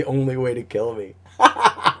start. The only way to kill me.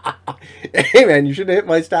 Hey man, you should have hit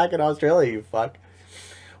my stack in Australia, you fuck.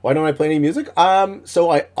 Why don't I play any music? So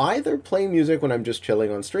I either play music when I'm just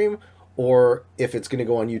chilling on stream, or if it's going to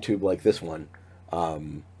go on YouTube like this one,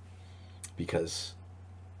 because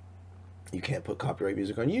you can't put copyright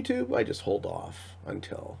music on YouTube, I just hold off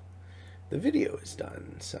until the video is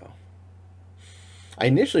done. So I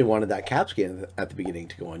initially wanted that cap scan at the beginning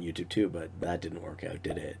to go on YouTube too, but that didn't work out,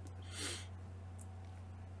 did it?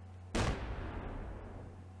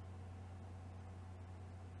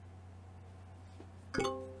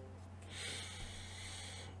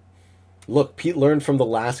 Look, Pete learned from the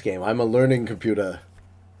last game. I'm a learning computer.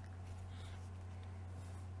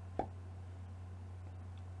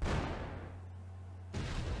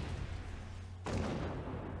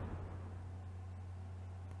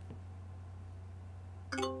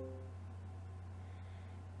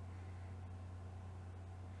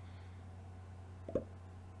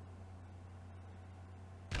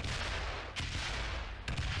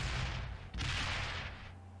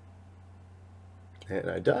 And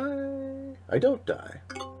I die. I don't die.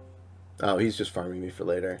 Oh, he's just farming me for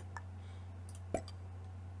later.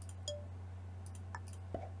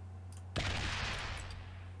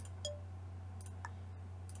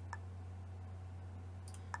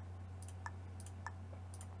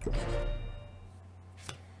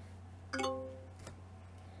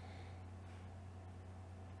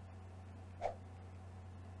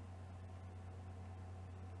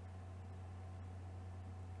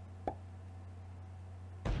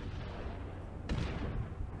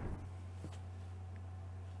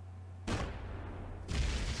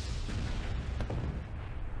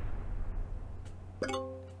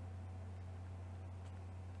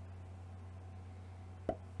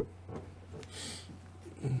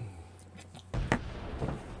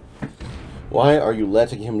 Why are you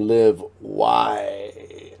letting him live? Why?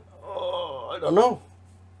 Oh, I don't know.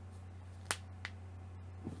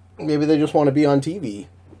 Maybe they just want to be on TV.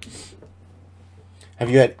 Have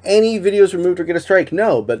you had any videos removed or get a strike?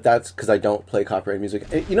 No, but that's because I don't play copyright music.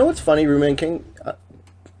 You know what's funny, Roommate King?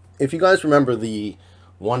 If you guys remember the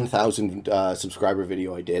 1,000 subscriber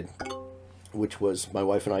video I did, which was my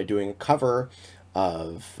wife and I doing a cover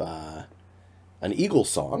of an Eagles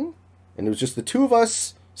song, and it was just the two of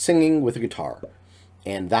us singing with a guitar.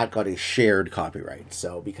 And that got a shared copyright.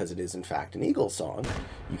 So because it is, in fact, an Eagles song,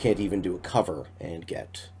 you can't even do a cover and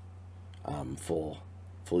get full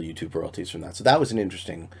YouTube royalties from that. So that was an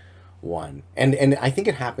interesting one. And I think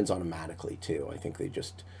it happens automatically, too. I think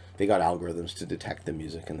they got algorithms to detect the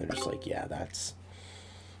music, and they're just like, yeah, that's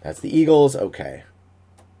the Eagles, okay.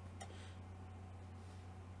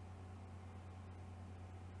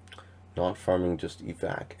 Not farming, just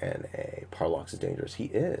evac NA. Parlox is dangerous. He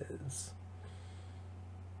is.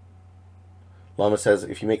 Llama says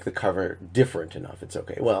if you make the cover different enough, it's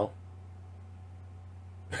okay. Well,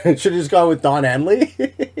 should have just gone with Don Henley.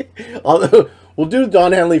 Although we'll do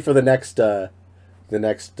Don Henley for the next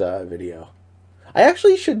video. I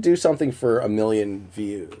actually should do something for 1 million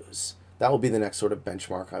views. That will be the next sort of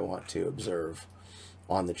benchmark I want to observe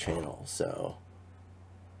on the channel. So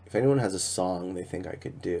if anyone has a song they think I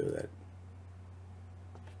could do that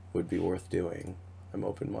would be worth doing, I'm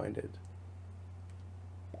open-minded.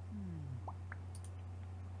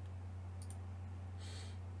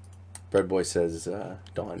 Breadboy says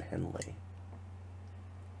Don Henley.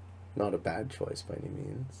 Not a bad choice by any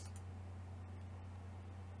means.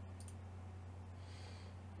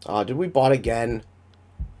 Ah, did we bot again?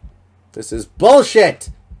 This is bullshit!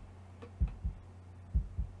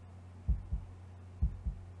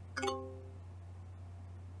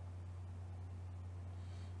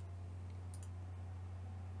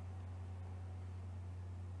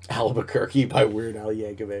 Albuquerque by Weird Al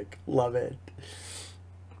Yankovic. Love it.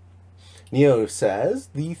 Neo says,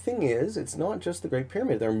 the thing is, it's not just the Great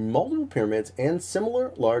Pyramid. There are multiple pyramids and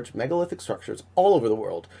similar large megalithic structures all over the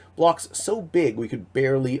world. Blocks so big we could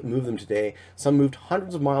barely move them today. Some moved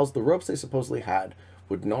hundreds of miles. The ropes they supposedly had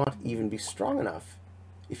would not even be strong enough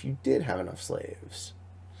if you did have enough slaves.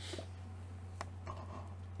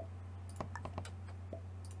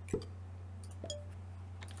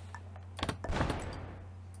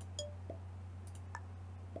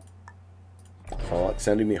 Parlox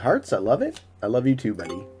sending me hearts. I love it. I love you too,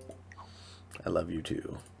 buddy. I love you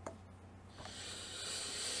too.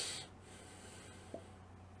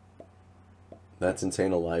 That's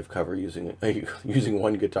insane. A live cover using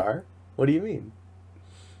one guitar. What do you mean?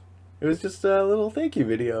 It was just a little thank you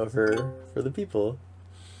video for the people.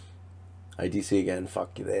 IDC again.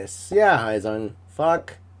 Fuck this. Yeah, Heizung.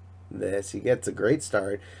 Fuck this. He gets a great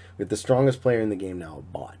start with the strongest player in the game now, a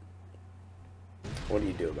bot. What do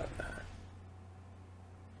you do about that?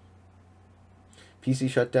 PC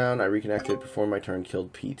shut down, I reconnected, performed my turn,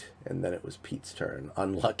 killed Pete, and then it was Pete's turn.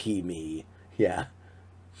 Unlucky me. Yeah.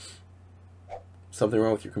 Something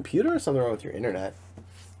wrong with your computer or something wrong with your internet?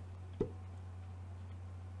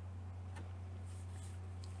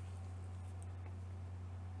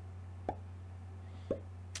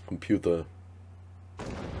 Computer.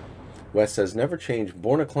 Wes says, never change.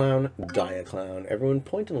 Born a clown, die a clown. Everyone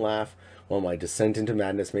point and laugh while my descent into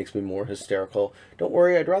madness makes me more hysterical. Don't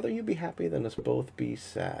worry, I'd rather you be happy than us both be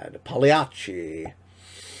sad. Pagliacci.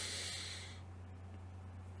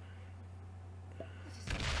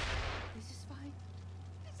 This is fine.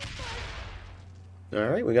 This is fine.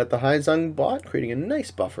 Alright, we got the Heizung bot creating a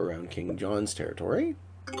nice buffer around King John's territory.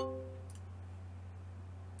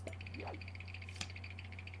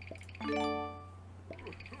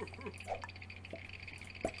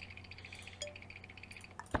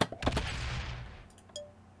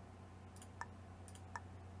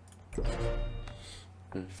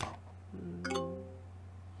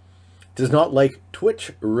 Does not like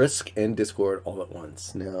Twitch, Risk, and Discord all at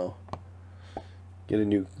once. No. Get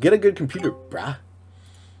a good computer, brah.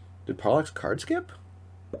 Did Parlox card skip?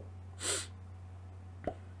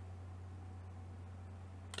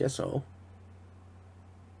 Guess so.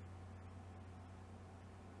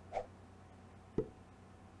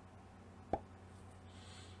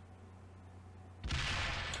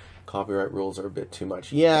 Copyright rules are a bit too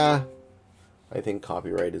much. Yeah. I think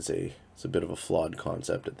copyright is a bit of a flawed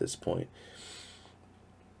concept at this point.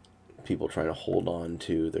 People trying to hold on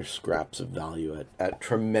to their scraps of value at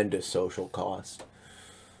tremendous social cost.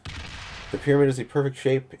 The pyramid is a perfect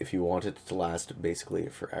shape if you want it to last basically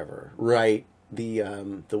forever. Right. The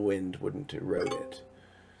wind wouldn't erode it.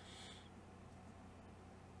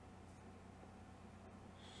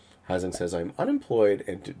 Heizung says, I'm unemployed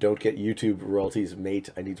and don't get YouTube royalties, mate.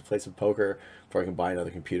 I need to play some poker before I can buy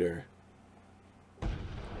another computer.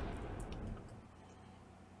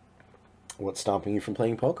 What's stopping you from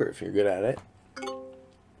playing poker if you're good at it?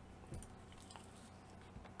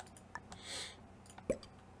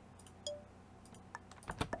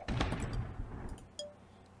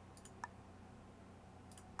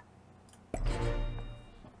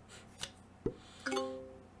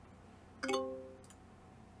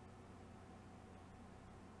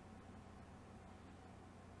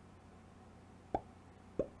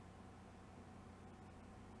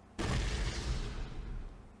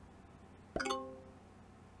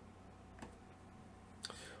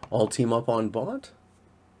 I'll team up on bot.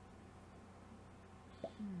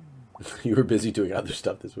 You were busy doing other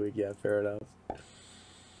stuff this week. Yeah, fair enough.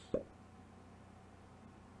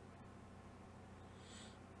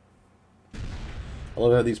 I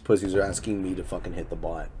love how these pussies are asking me to fucking hit the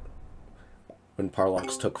bot when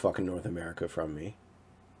Parlox took fucking North America from me.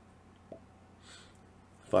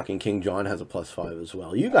 Fucking King John has a +5 as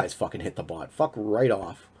well. You guys fucking hit the bot. Fuck right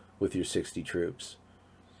off with your 60 troops.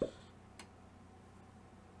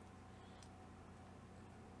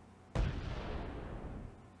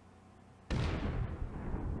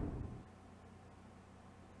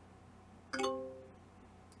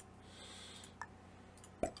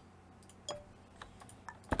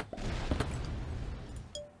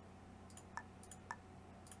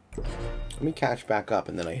 Let me catch back up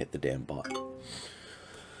and then I hit the damn bot.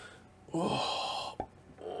 Oh,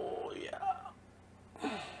 oh yeah.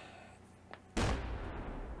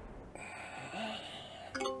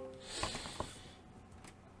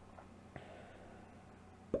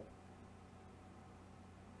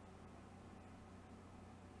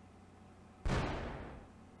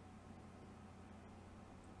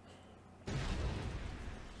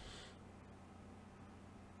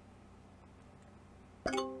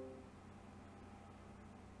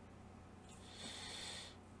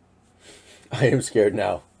 I am scared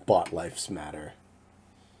now. Bot lives matter.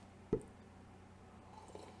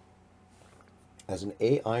 As an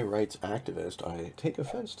AI rights activist, I take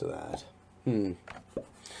offense to that.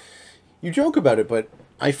 You joke about it, but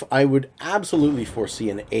I would absolutely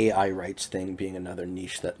foresee an AI rights thing being another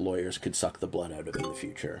niche that lawyers could suck the blood out of in the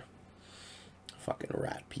future. Fucking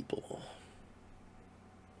rat people.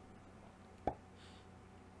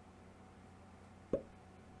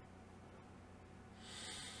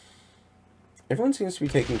 Everyone seems to be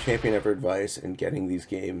taking champion ever advice and getting these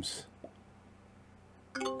games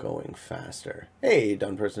going faster. Hey,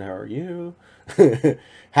 done person, how are you?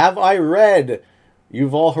 Have I read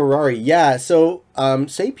Yuval Harari? Yeah, so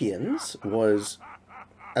Sapiens was,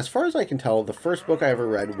 as far as I can tell, the first book I ever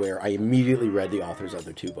read where I immediately read the author's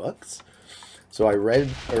other two books. So I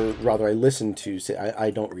read, or rather I listened to, I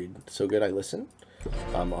don't read so good, I listen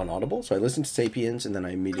on Audible. So I listened to Sapiens and then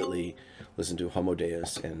I immediately listened to Homo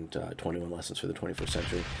Deus and 21 Lessons for the 21st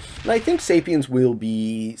Century. And I think Sapiens will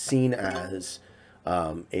be seen as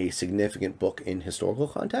a significant book in historical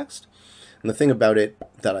context. And the thing about it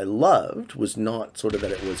that I loved was not sort of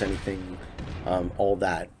that it was anything all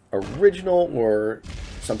that original or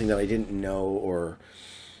something that I didn't know or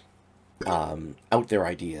out there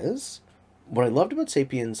ideas. What I loved about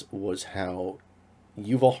Sapiens was how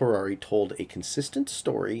Yuval Harari told a consistent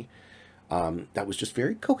story that was just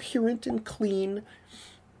very coherent and clean.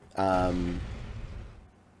 That's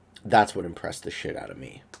what impressed the shit out of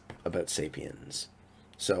me about Sapiens.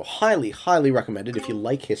 So highly, highly recommended. If you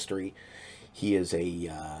like history, he is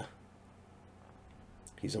a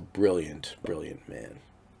he's a brilliant, brilliant man.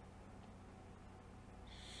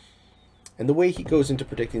 And the way he goes into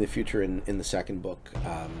predicting the future in the second book,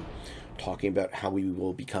 talking about how we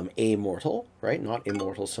will become immortal, right? Not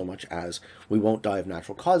immortal so much as we won't die of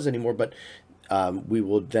natural causes anymore, but we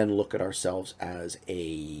will then look at ourselves as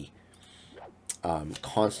a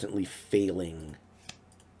constantly failing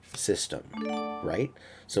system, right?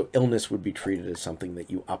 So illness would be treated as something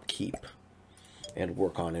that you upkeep and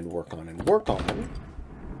work on and work on and work on.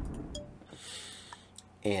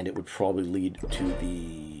 And it would probably lead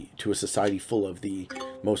to a society full of the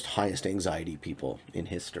most highest anxiety people in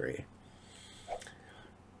history.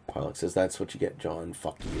 Parlox says, that's what you get, John.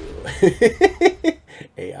 Fuck you.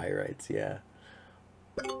 AI rights, yeah.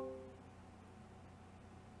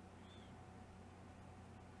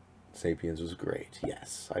 Sapiens was great.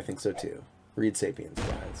 Yes, I think so too. Read Sapiens,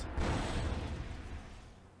 guys.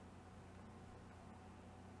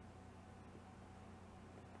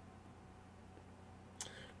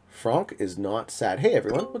 Frank is not sad. Hey,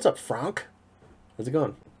 everyone. What's up, Frank? How's it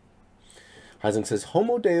going? Heizung says,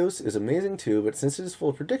 Homo Deus is amazing too, but since it is full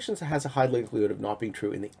of predictions, it has a high likelihood of not being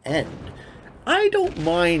true in the end. I don't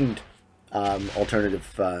mind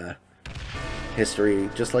alternative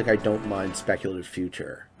history, just like I don't mind speculative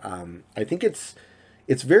future. I think it's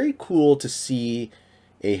very cool to see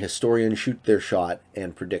a historian shoot their shot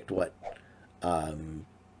and predict what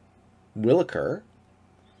will occur.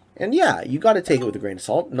 And yeah, you got to take it with a grain of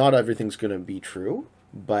salt. Not everything's going to be true,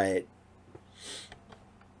 but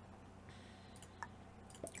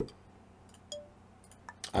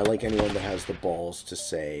I like anyone that has the balls to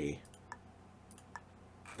say,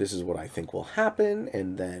 this is what I think will happen,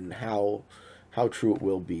 and then how true it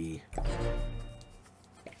will be,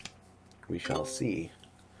 we shall see.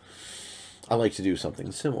 I like to do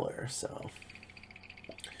something similar, so.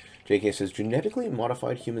 JK says, genetically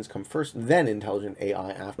modified humans come first, then intelligent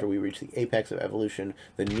AI after we reach the apex of evolution,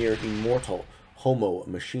 the near immortal Homo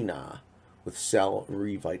Machina with cell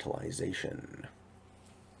revitalization.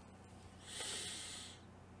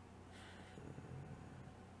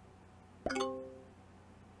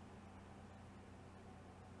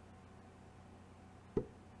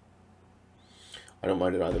 I don't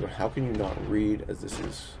mind it either, but how can you not read, as this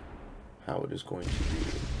is how it is going to be?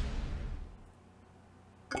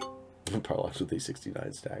 Parlox with a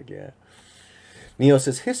 69 stack, yeah. Neo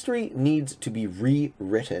says, history needs to be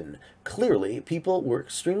rewritten. Clearly, people were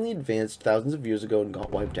extremely advanced thousands of years ago and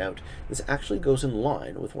got wiped out. This actually goes in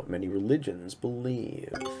line with what many religions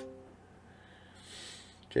believe.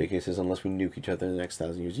 JK says, unless we nuke each other in the next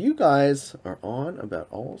 1,000 years. You guys are on about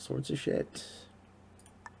all sorts of shit.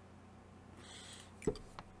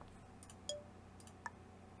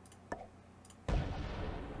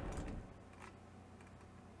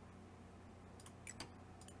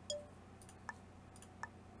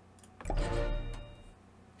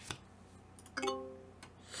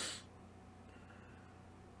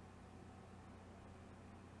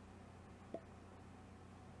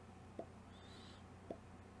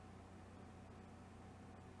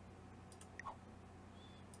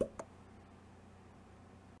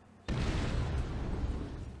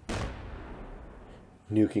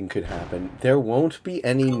 Nuking could happen. There won't be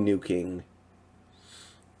any nuking.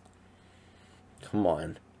 Come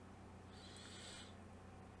on.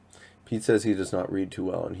 Pete says he does not read too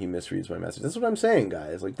well and he misreads my message. That's what I'm saying,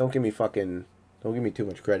 guys. Like, don't give me too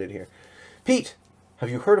much credit here. Pete, have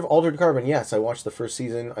you heard of Altered Carbon? Yes, I watched the first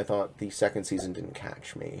season. I thought the second season didn't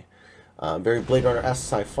catch me. Very Blade Runner-esque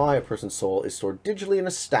sci-fi. A person's soul is stored digitally in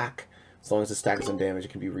a stack. As long as the stack is undamaged,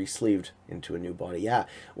 it can be re-sleeved into a new body. Yeah,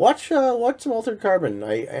 watch some Altered Carbon.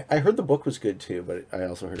 I heard the book was good too, but I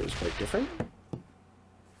also heard it was quite different.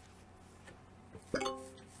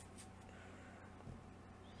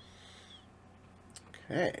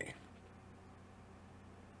 Okay.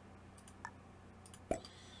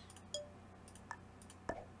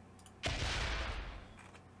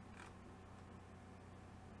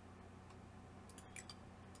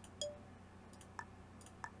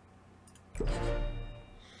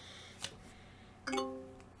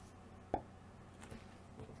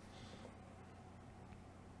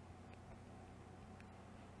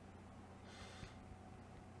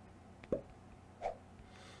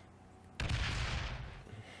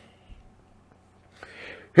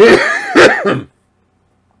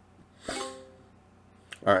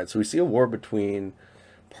 Alright, so we see a war between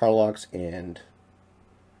Parlox and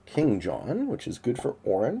King John, which is good for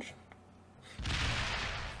Orange.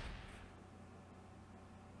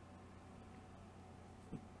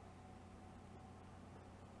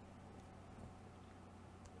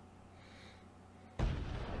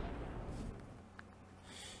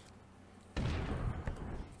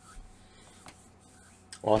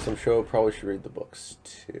 Awesome show. Probably should read the books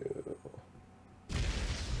too.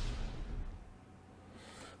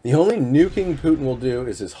 The only nuking Putin will do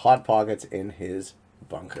is his hot pockets in his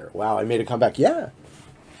bunker. Wow, I made a comeback. Yeah.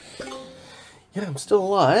 Yeah, I'm still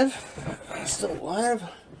alive. I'm still alive.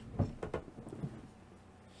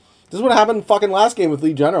 This is what happened fucking last game with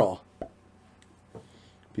Lee General.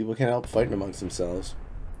 People can't help fighting amongst themselves.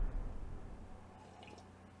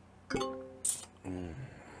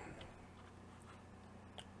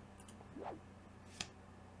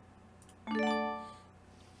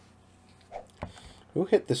 Who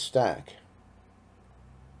hit the stack?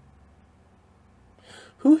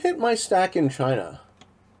 Who hit my stack in China?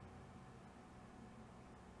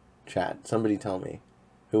 Chat, somebody tell me.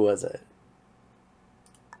 Who was it?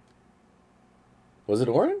 Was it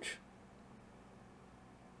Orange?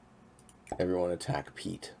 Everyone attack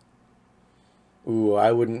Pete. Ooh,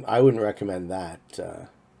 I wouldn't recommend that.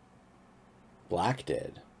 Black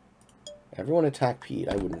did. Everyone attack Pete.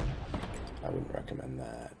 I wouldn't recommend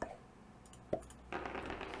that.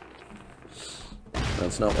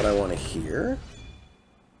 That's not what I want to hear.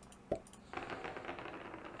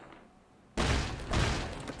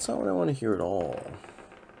 That's not what I want to hear at all.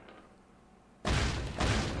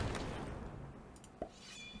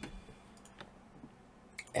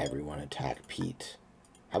 Everyone attack Pete.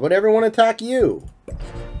 How about everyone attack you?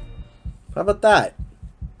 How about that?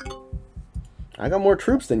 I got more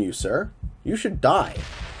troops than you, sir. You should die.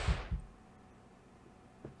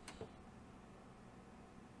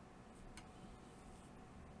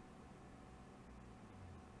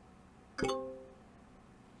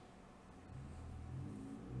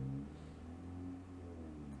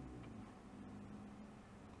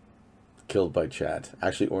 Killed by chat.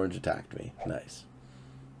 Actually, Orange attacked me. Nice.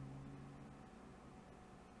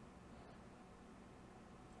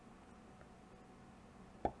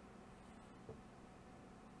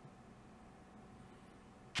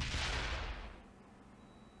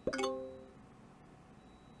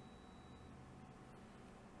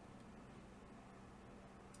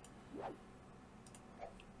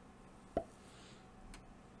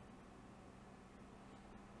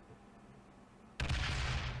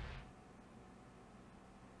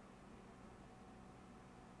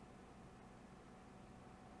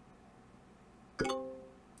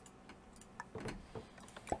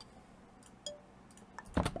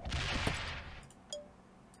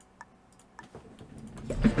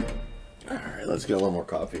 Alright, let's get a little more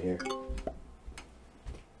coffee here.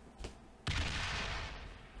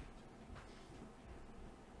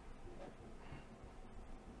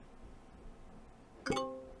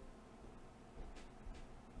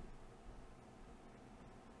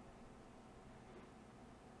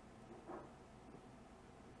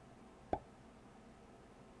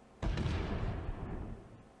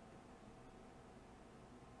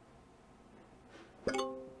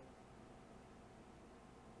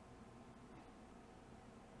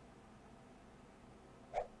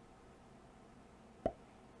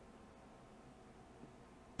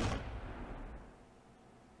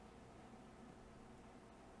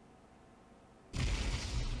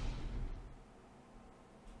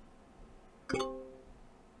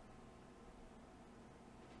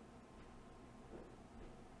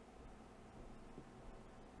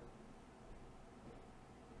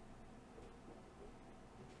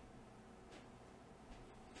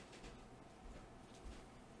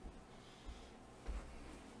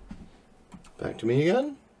 Back to me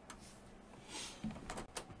again.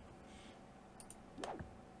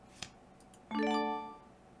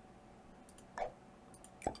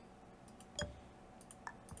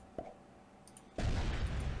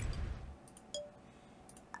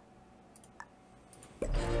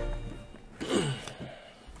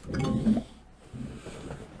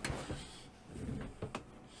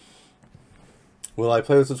 Will I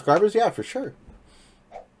play with subscribers? Yeah, for sure.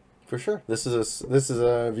 For sure. This is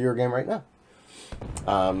a viewer game right now.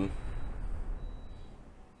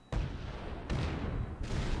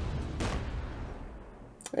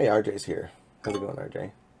 Hey, RJ's here. How's it going,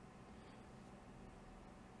 RJ?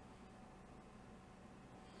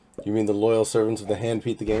 You mean the loyal servants of the hand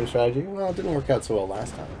beat the game strategy? Well, it didn't work out so well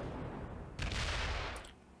last time.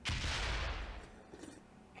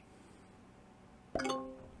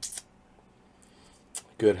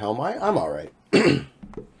 Good, how am I? I'm alright.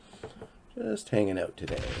 Just hanging out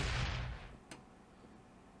today.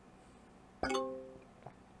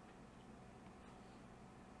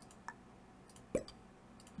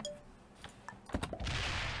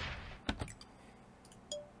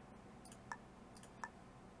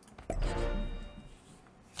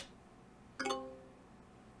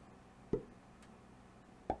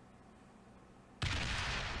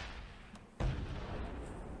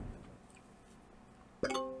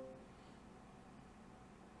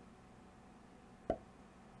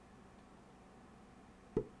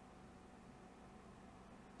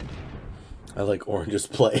 I like Orange's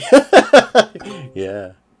play.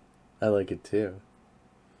 Yeah, I like it too.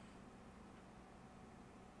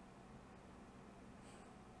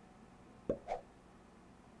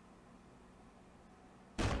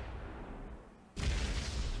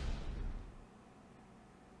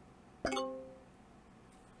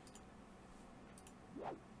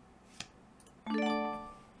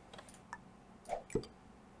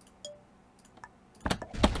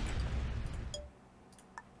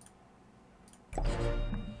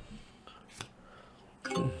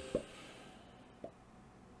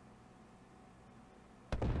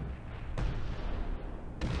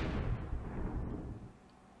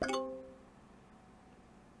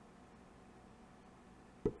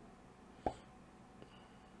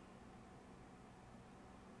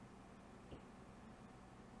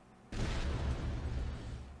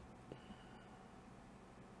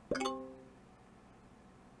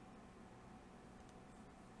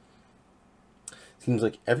 Seems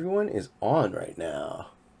like everyone is on right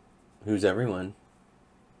now. Who's everyone?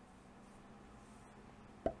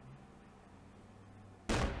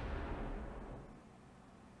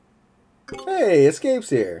 Hey,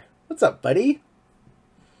 Escape's here. What's up, buddy?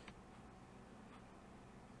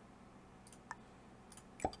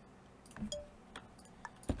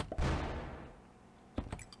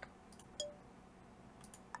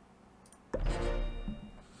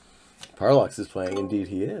 Parlox is playing. Indeed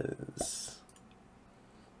he is.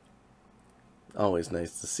 Always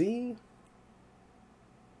nice to see.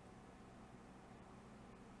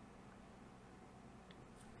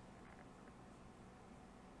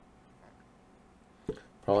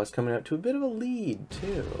 Parlox coming out to a bit of a lead,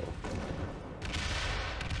 too.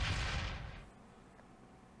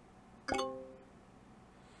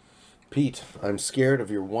 Pete, I'm scared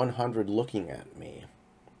of your 100 looking at me.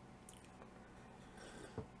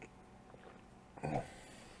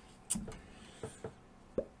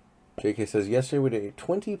 JK says, yesterday we did a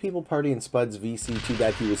 20 people party in Spud's VC. Too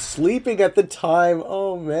bad he was sleeping at the time.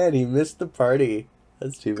 Oh man, he missed the party.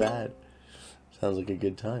 That's too bad. Sounds like a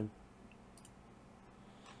good time.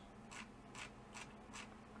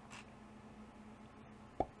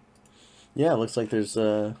 Yeah, looks like there's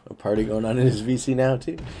a party going on in his VC now,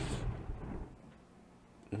 too.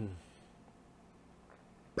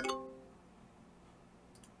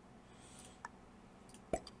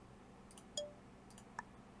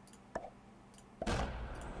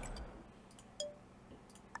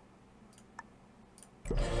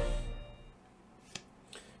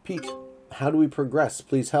 Pete, how do we progress?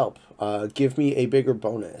 Please help. Give me a bigger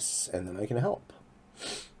bonus, and then I can help.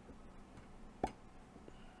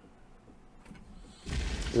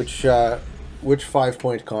 Which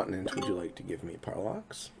 5-point continent would you like to give me,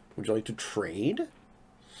 Parlox? Would you like to trade?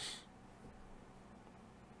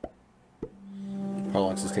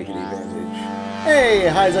 Parlox is taking advantage. Hey,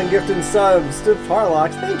 Heizung gifting subs to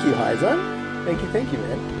Parlox. Thank you, Heizung. Thank you,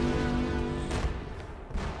 man.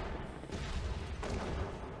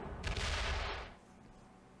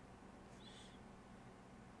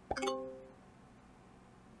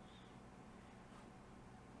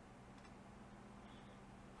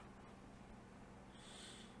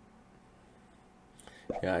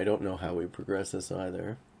 Yeah, I don't know how we progress this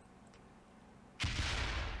either.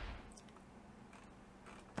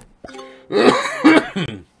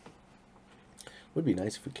 Would be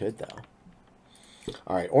nice if we could, though.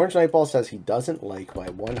 Alright, orangeknightball says he doesn't like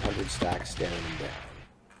my 100 stack staring him down.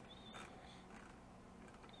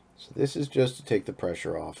 So this is just to take the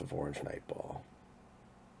pressure off of orangeknightball.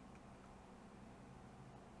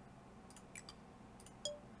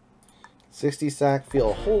 $60 stack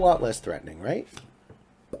feel a whole lot less threatening, right?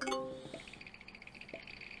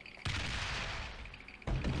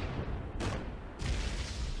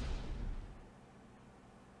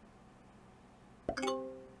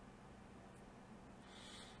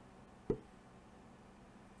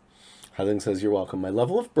 Heizung says, you're welcome. My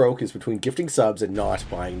level of broke is between gifting subs and not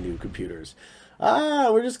buying new computers.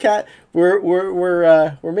 We're just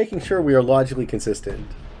we're making sure we are logically consistent.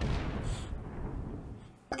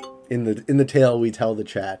 In the tale we tell the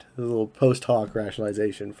chat. A little post hoc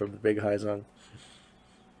rationalization from the Big Heizung.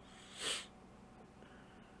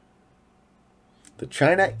 The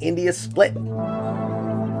China-India split.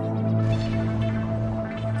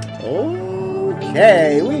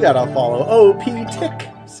 Okay, we gotta follow OP Tick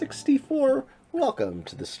 64. Welcome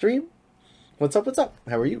to the stream. What's up? What's up?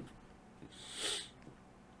 How are you?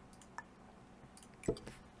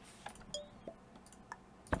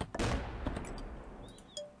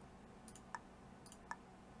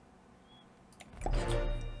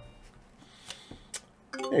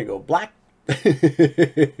 There you go, Black.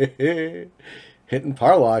 Hitting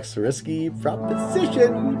Parlox, risky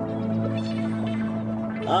proposition.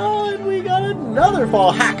 Oh, and we got another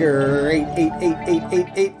fall hacker.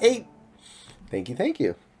 88888888. Thank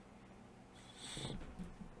you.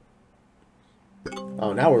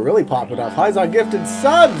 Oh, now we're really popping off. Heizung gifted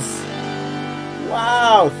subs.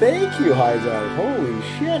 Wow, thank you, Heizung. Holy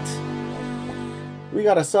shit. We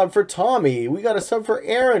got a sub for Tommy. We got a sub for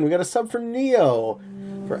Aaron. We got a sub for Neo.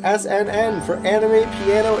 For SNN, for Anime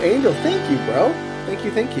Piano Angel. Thank you, bro.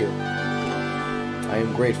 Thank you. I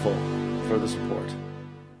am grateful for the support.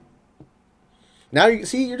 Now, you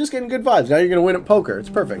see, you're just getting good vibes. Now you're going to win at poker. It's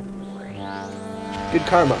perfect. Good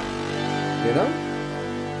karma. You know?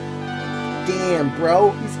 Damn,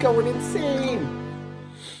 bro. He's going insane.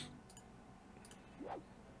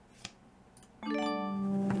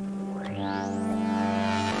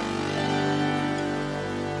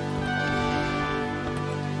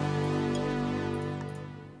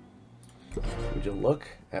 Would you look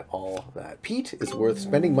at all that? Pete is worth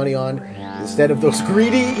spending money on instead of those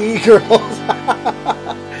greedy e-girls.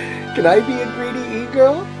 Can I be a greedy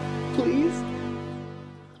e-girl, please?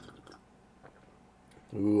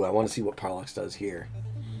 Ooh, I want to see what Parlox does here.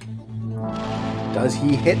 Does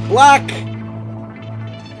he hit black?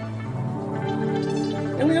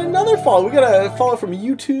 And we got another follow. We got a follow from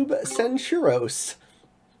YouTube Sensuros.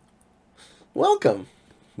 Welcome.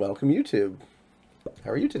 Welcome, YouTube. How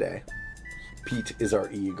are you today? Pete is our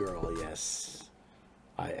e-girl, yes.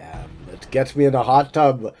 I am. But get me in a hot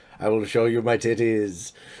tub. I will show you my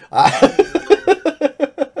titties.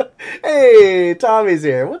 Hey, Tommy's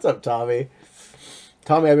here. What's up, Tommy?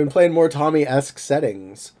 Tommy, I've been playing more Tommy-esque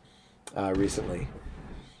settings recently.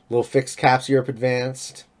 Little fixed caps Europe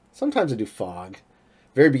Advanced. Sometimes I do fog.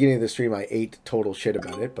 Very beginning of the stream, I ate total shit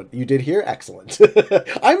about it, but you did hear excellent.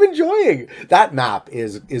 I'm enjoying that map.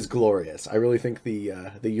 Is glorious. I really think the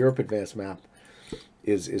Europe Advanced map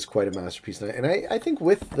is quite a masterpiece, and I think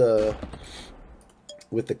with the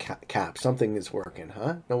cap, something is working,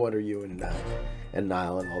 huh? No wonder you and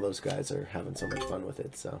Niall and all those guys are having so much fun with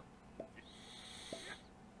it. So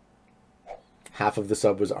half of the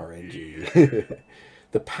sub was RNG.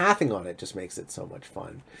 The pathing on it just makes it so much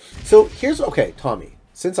fun. So here's, okay, Tommy,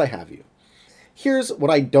 since I have you, here's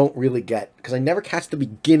what I don't really get, because I never catch the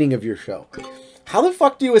beginning of your show. How the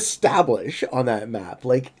fuck do you establish on that map?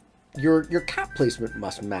 Like, your cap placement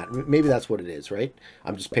must matter. Maybe that's what it is, right?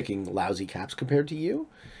 I'm just picking lousy caps compared to you.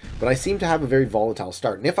 But I seem to have a very volatile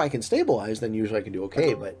start. And if I can stabilize, then usually I can do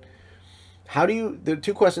okay. But how do you... The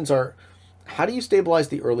two questions are, how do you stabilize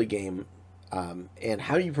the early game? And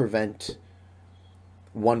how do you prevent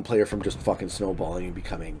one player from just fucking snowballing and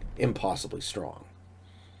becoming impossibly strong?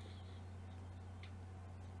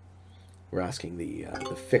 We're asking the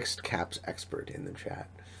fixed caps expert in the chat.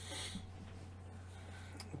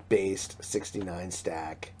 Based 69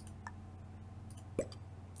 stack.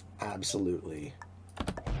 Absolutely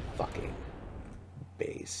fucking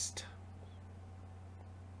based.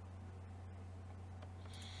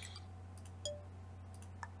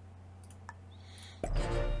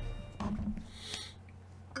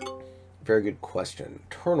 Very good question.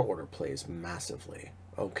 Turn order plays massively.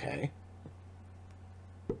 Okay.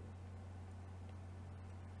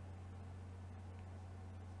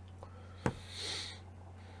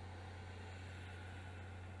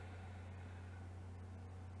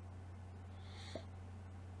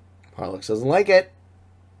 Parlox doesn't like it.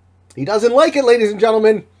 He doesn't like it, ladies and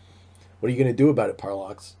gentlemen. What are you going to do about it,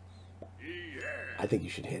 Parlox? I think you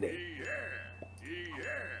should hit it.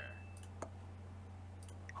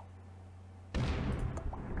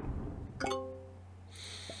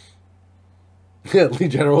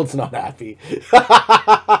 LeGeneral's not happy.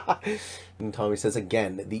 And Tommy says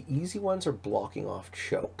again, the easy ones are blocking off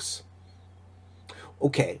chokes.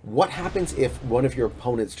 Okay, what happens if one of your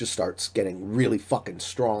opponents just starts getting really fucking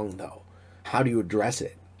strong, though? How do you address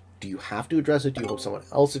it? Do you have to address it? Do you hope someone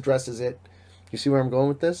else addresses it? You see where I'm going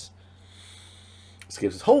with this?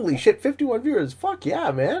 Skip says, holy shit, 51 viewers. Fuck yeah,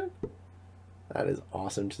 man. That is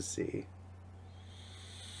awesome to see.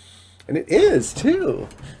 And it is, too.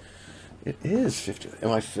 It is 50. Am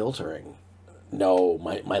I filtering? No.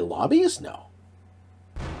 My lobbies? No.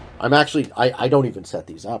 I'm actually... I don't even set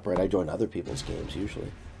these up, right? I join other people's games,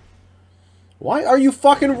 usually. Why are you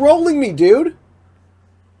fucking rolling me, dude?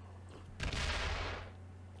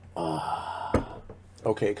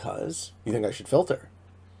 Okay, cuz. You think I should filter?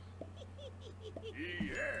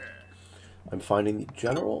 I'm finding the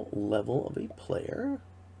general level of a player.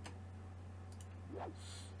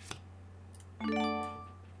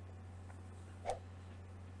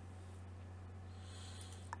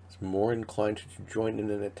 More inclined to join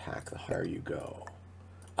in an attack the higher you go.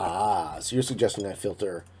 Ah, so you're suggesting I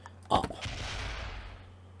filter up.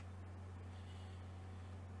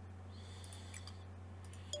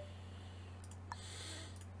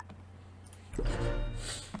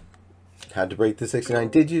 Had to break the 69,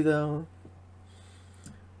 did you though?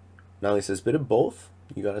 Nally says, bit of both.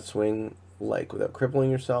 You gotta swing like without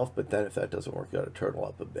crippling yourself, but then if that doesn't work, you gotta turtle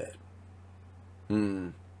up a bit.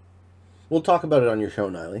 We'll talk about it on your show,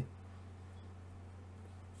 Niley.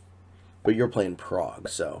 But you're playing Prague,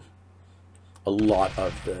 so a lot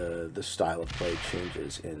of the style of play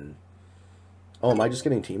changes in... Oh, am I just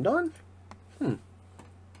getting teamed on?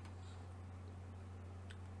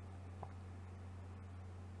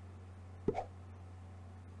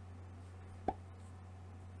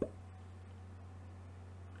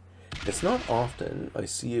 It's not often I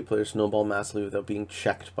see a player snowball massively without being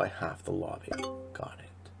checked by half the lobby. Got it.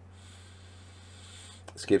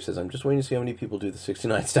 Escape says, I'm just waiting to see how many people do the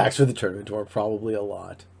 69 stacks for the tournament tour. Probably a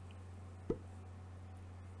lot.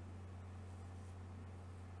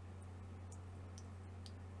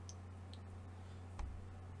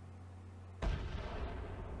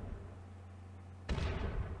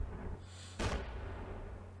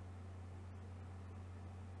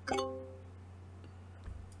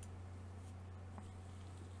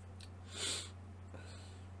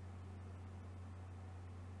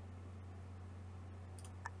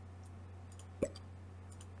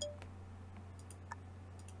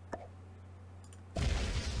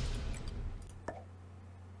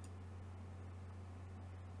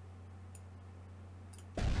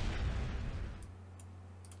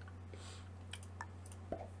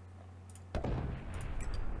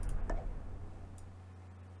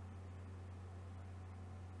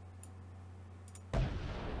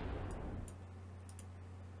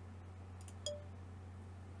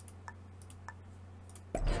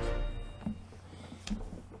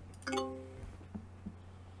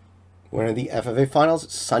 When are the FFA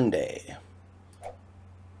finals? Sunday.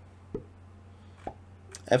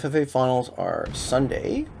 FFA finals are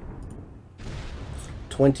Sunday,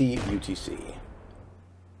 20 UTC.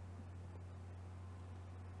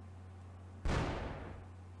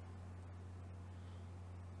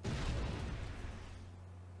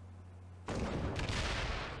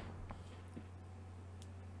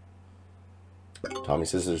 Tommy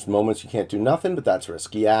says there's moments you can't do nothing, but that's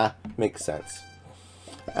risk. Yeah, makes sense.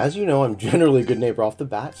 As you know, I'm generally a good neighbor off the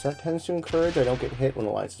bat, so that tends to encourage I don't get hit when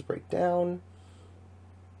alliances break down.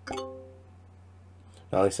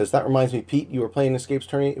 Now he says, that reminds me, Pete, you were playing Escapes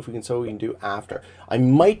tourney. If we can, so we can do after. I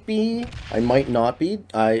might be, I might not be.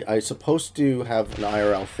 I supposed to have an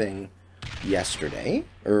IRL thing yesterday,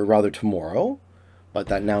 or rather tomorrow, but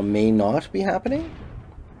that now may not be happening.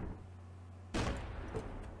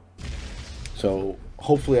 So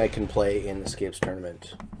hopefully I can play in the Escapes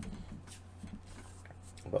tournament,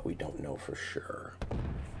 but we don't know for sure.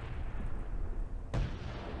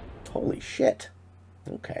 Holy shit.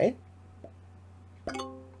 Okay.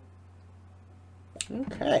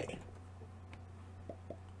 Okay.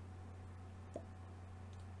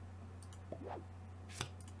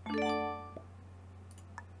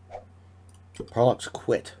 Parlox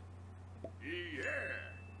quit.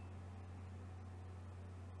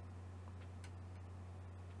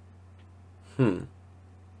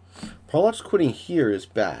 Parlox quitting here is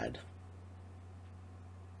bad.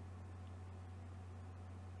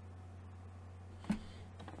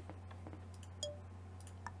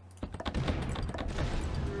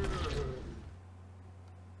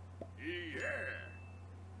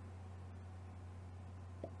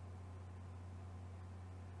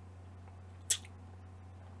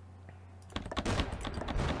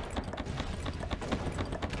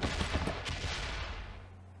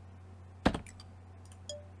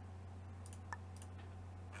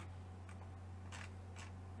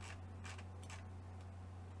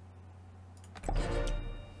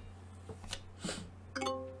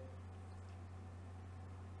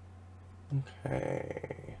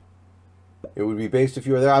 Okay. It would be based if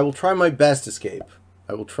you were there. I will try my best, Escape.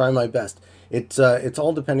 I will try my best. It's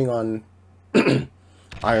all depending on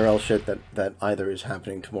IRL shit that either is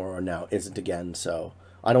happening tomorrow or now isn't again, so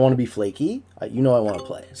I don't want to be flaky. You know I want to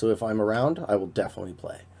play. So if I'm around, I will definitely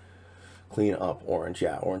play. Clean up Orange.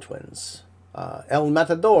 Yeah, Orange wins. El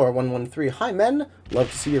Matador 113. Hi, men. Love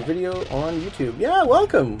to see your video on YouTube. Yeah,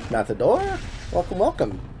 welcome, Matador. Welcome,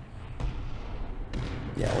 welcome.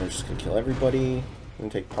 Yeah, we're just going to kill everybody. I'm going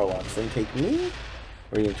to take Parlox, then take me?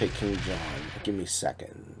 Or are you going to take King John? Give me a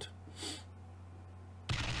second.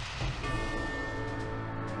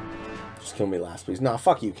 Just kill me last, please. Nah,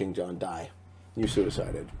 fuck you, King John. Die. You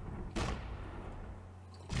suicided.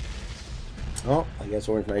 Oh, I guess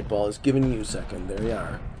orangeknightball is giving you a second. There you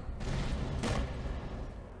are.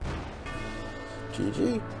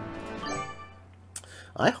 GG.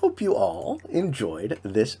 I hope you all enjoyed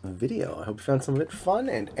this video. I hope you found some of it fun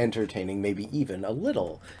and entertaining, maybe even a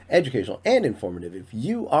little educational and informative. If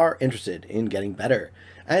you are interested in getting better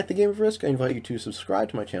at the game of Risk, I invite you to subscribe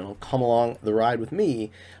to my channel. Come along the ride with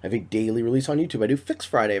me. I have a daily release on YouTube. I do Fix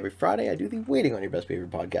Friday every Friday. I do the Waiting on Your Best Behavior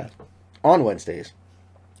podcast on Wednesdays.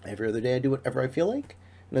 Every other day I do whatever I feel like.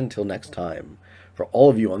 And until next time, for all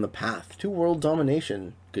of you on the path to world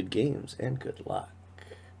domination, good games and good luck.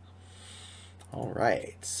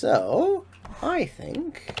 Alright, so I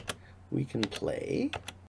think we can play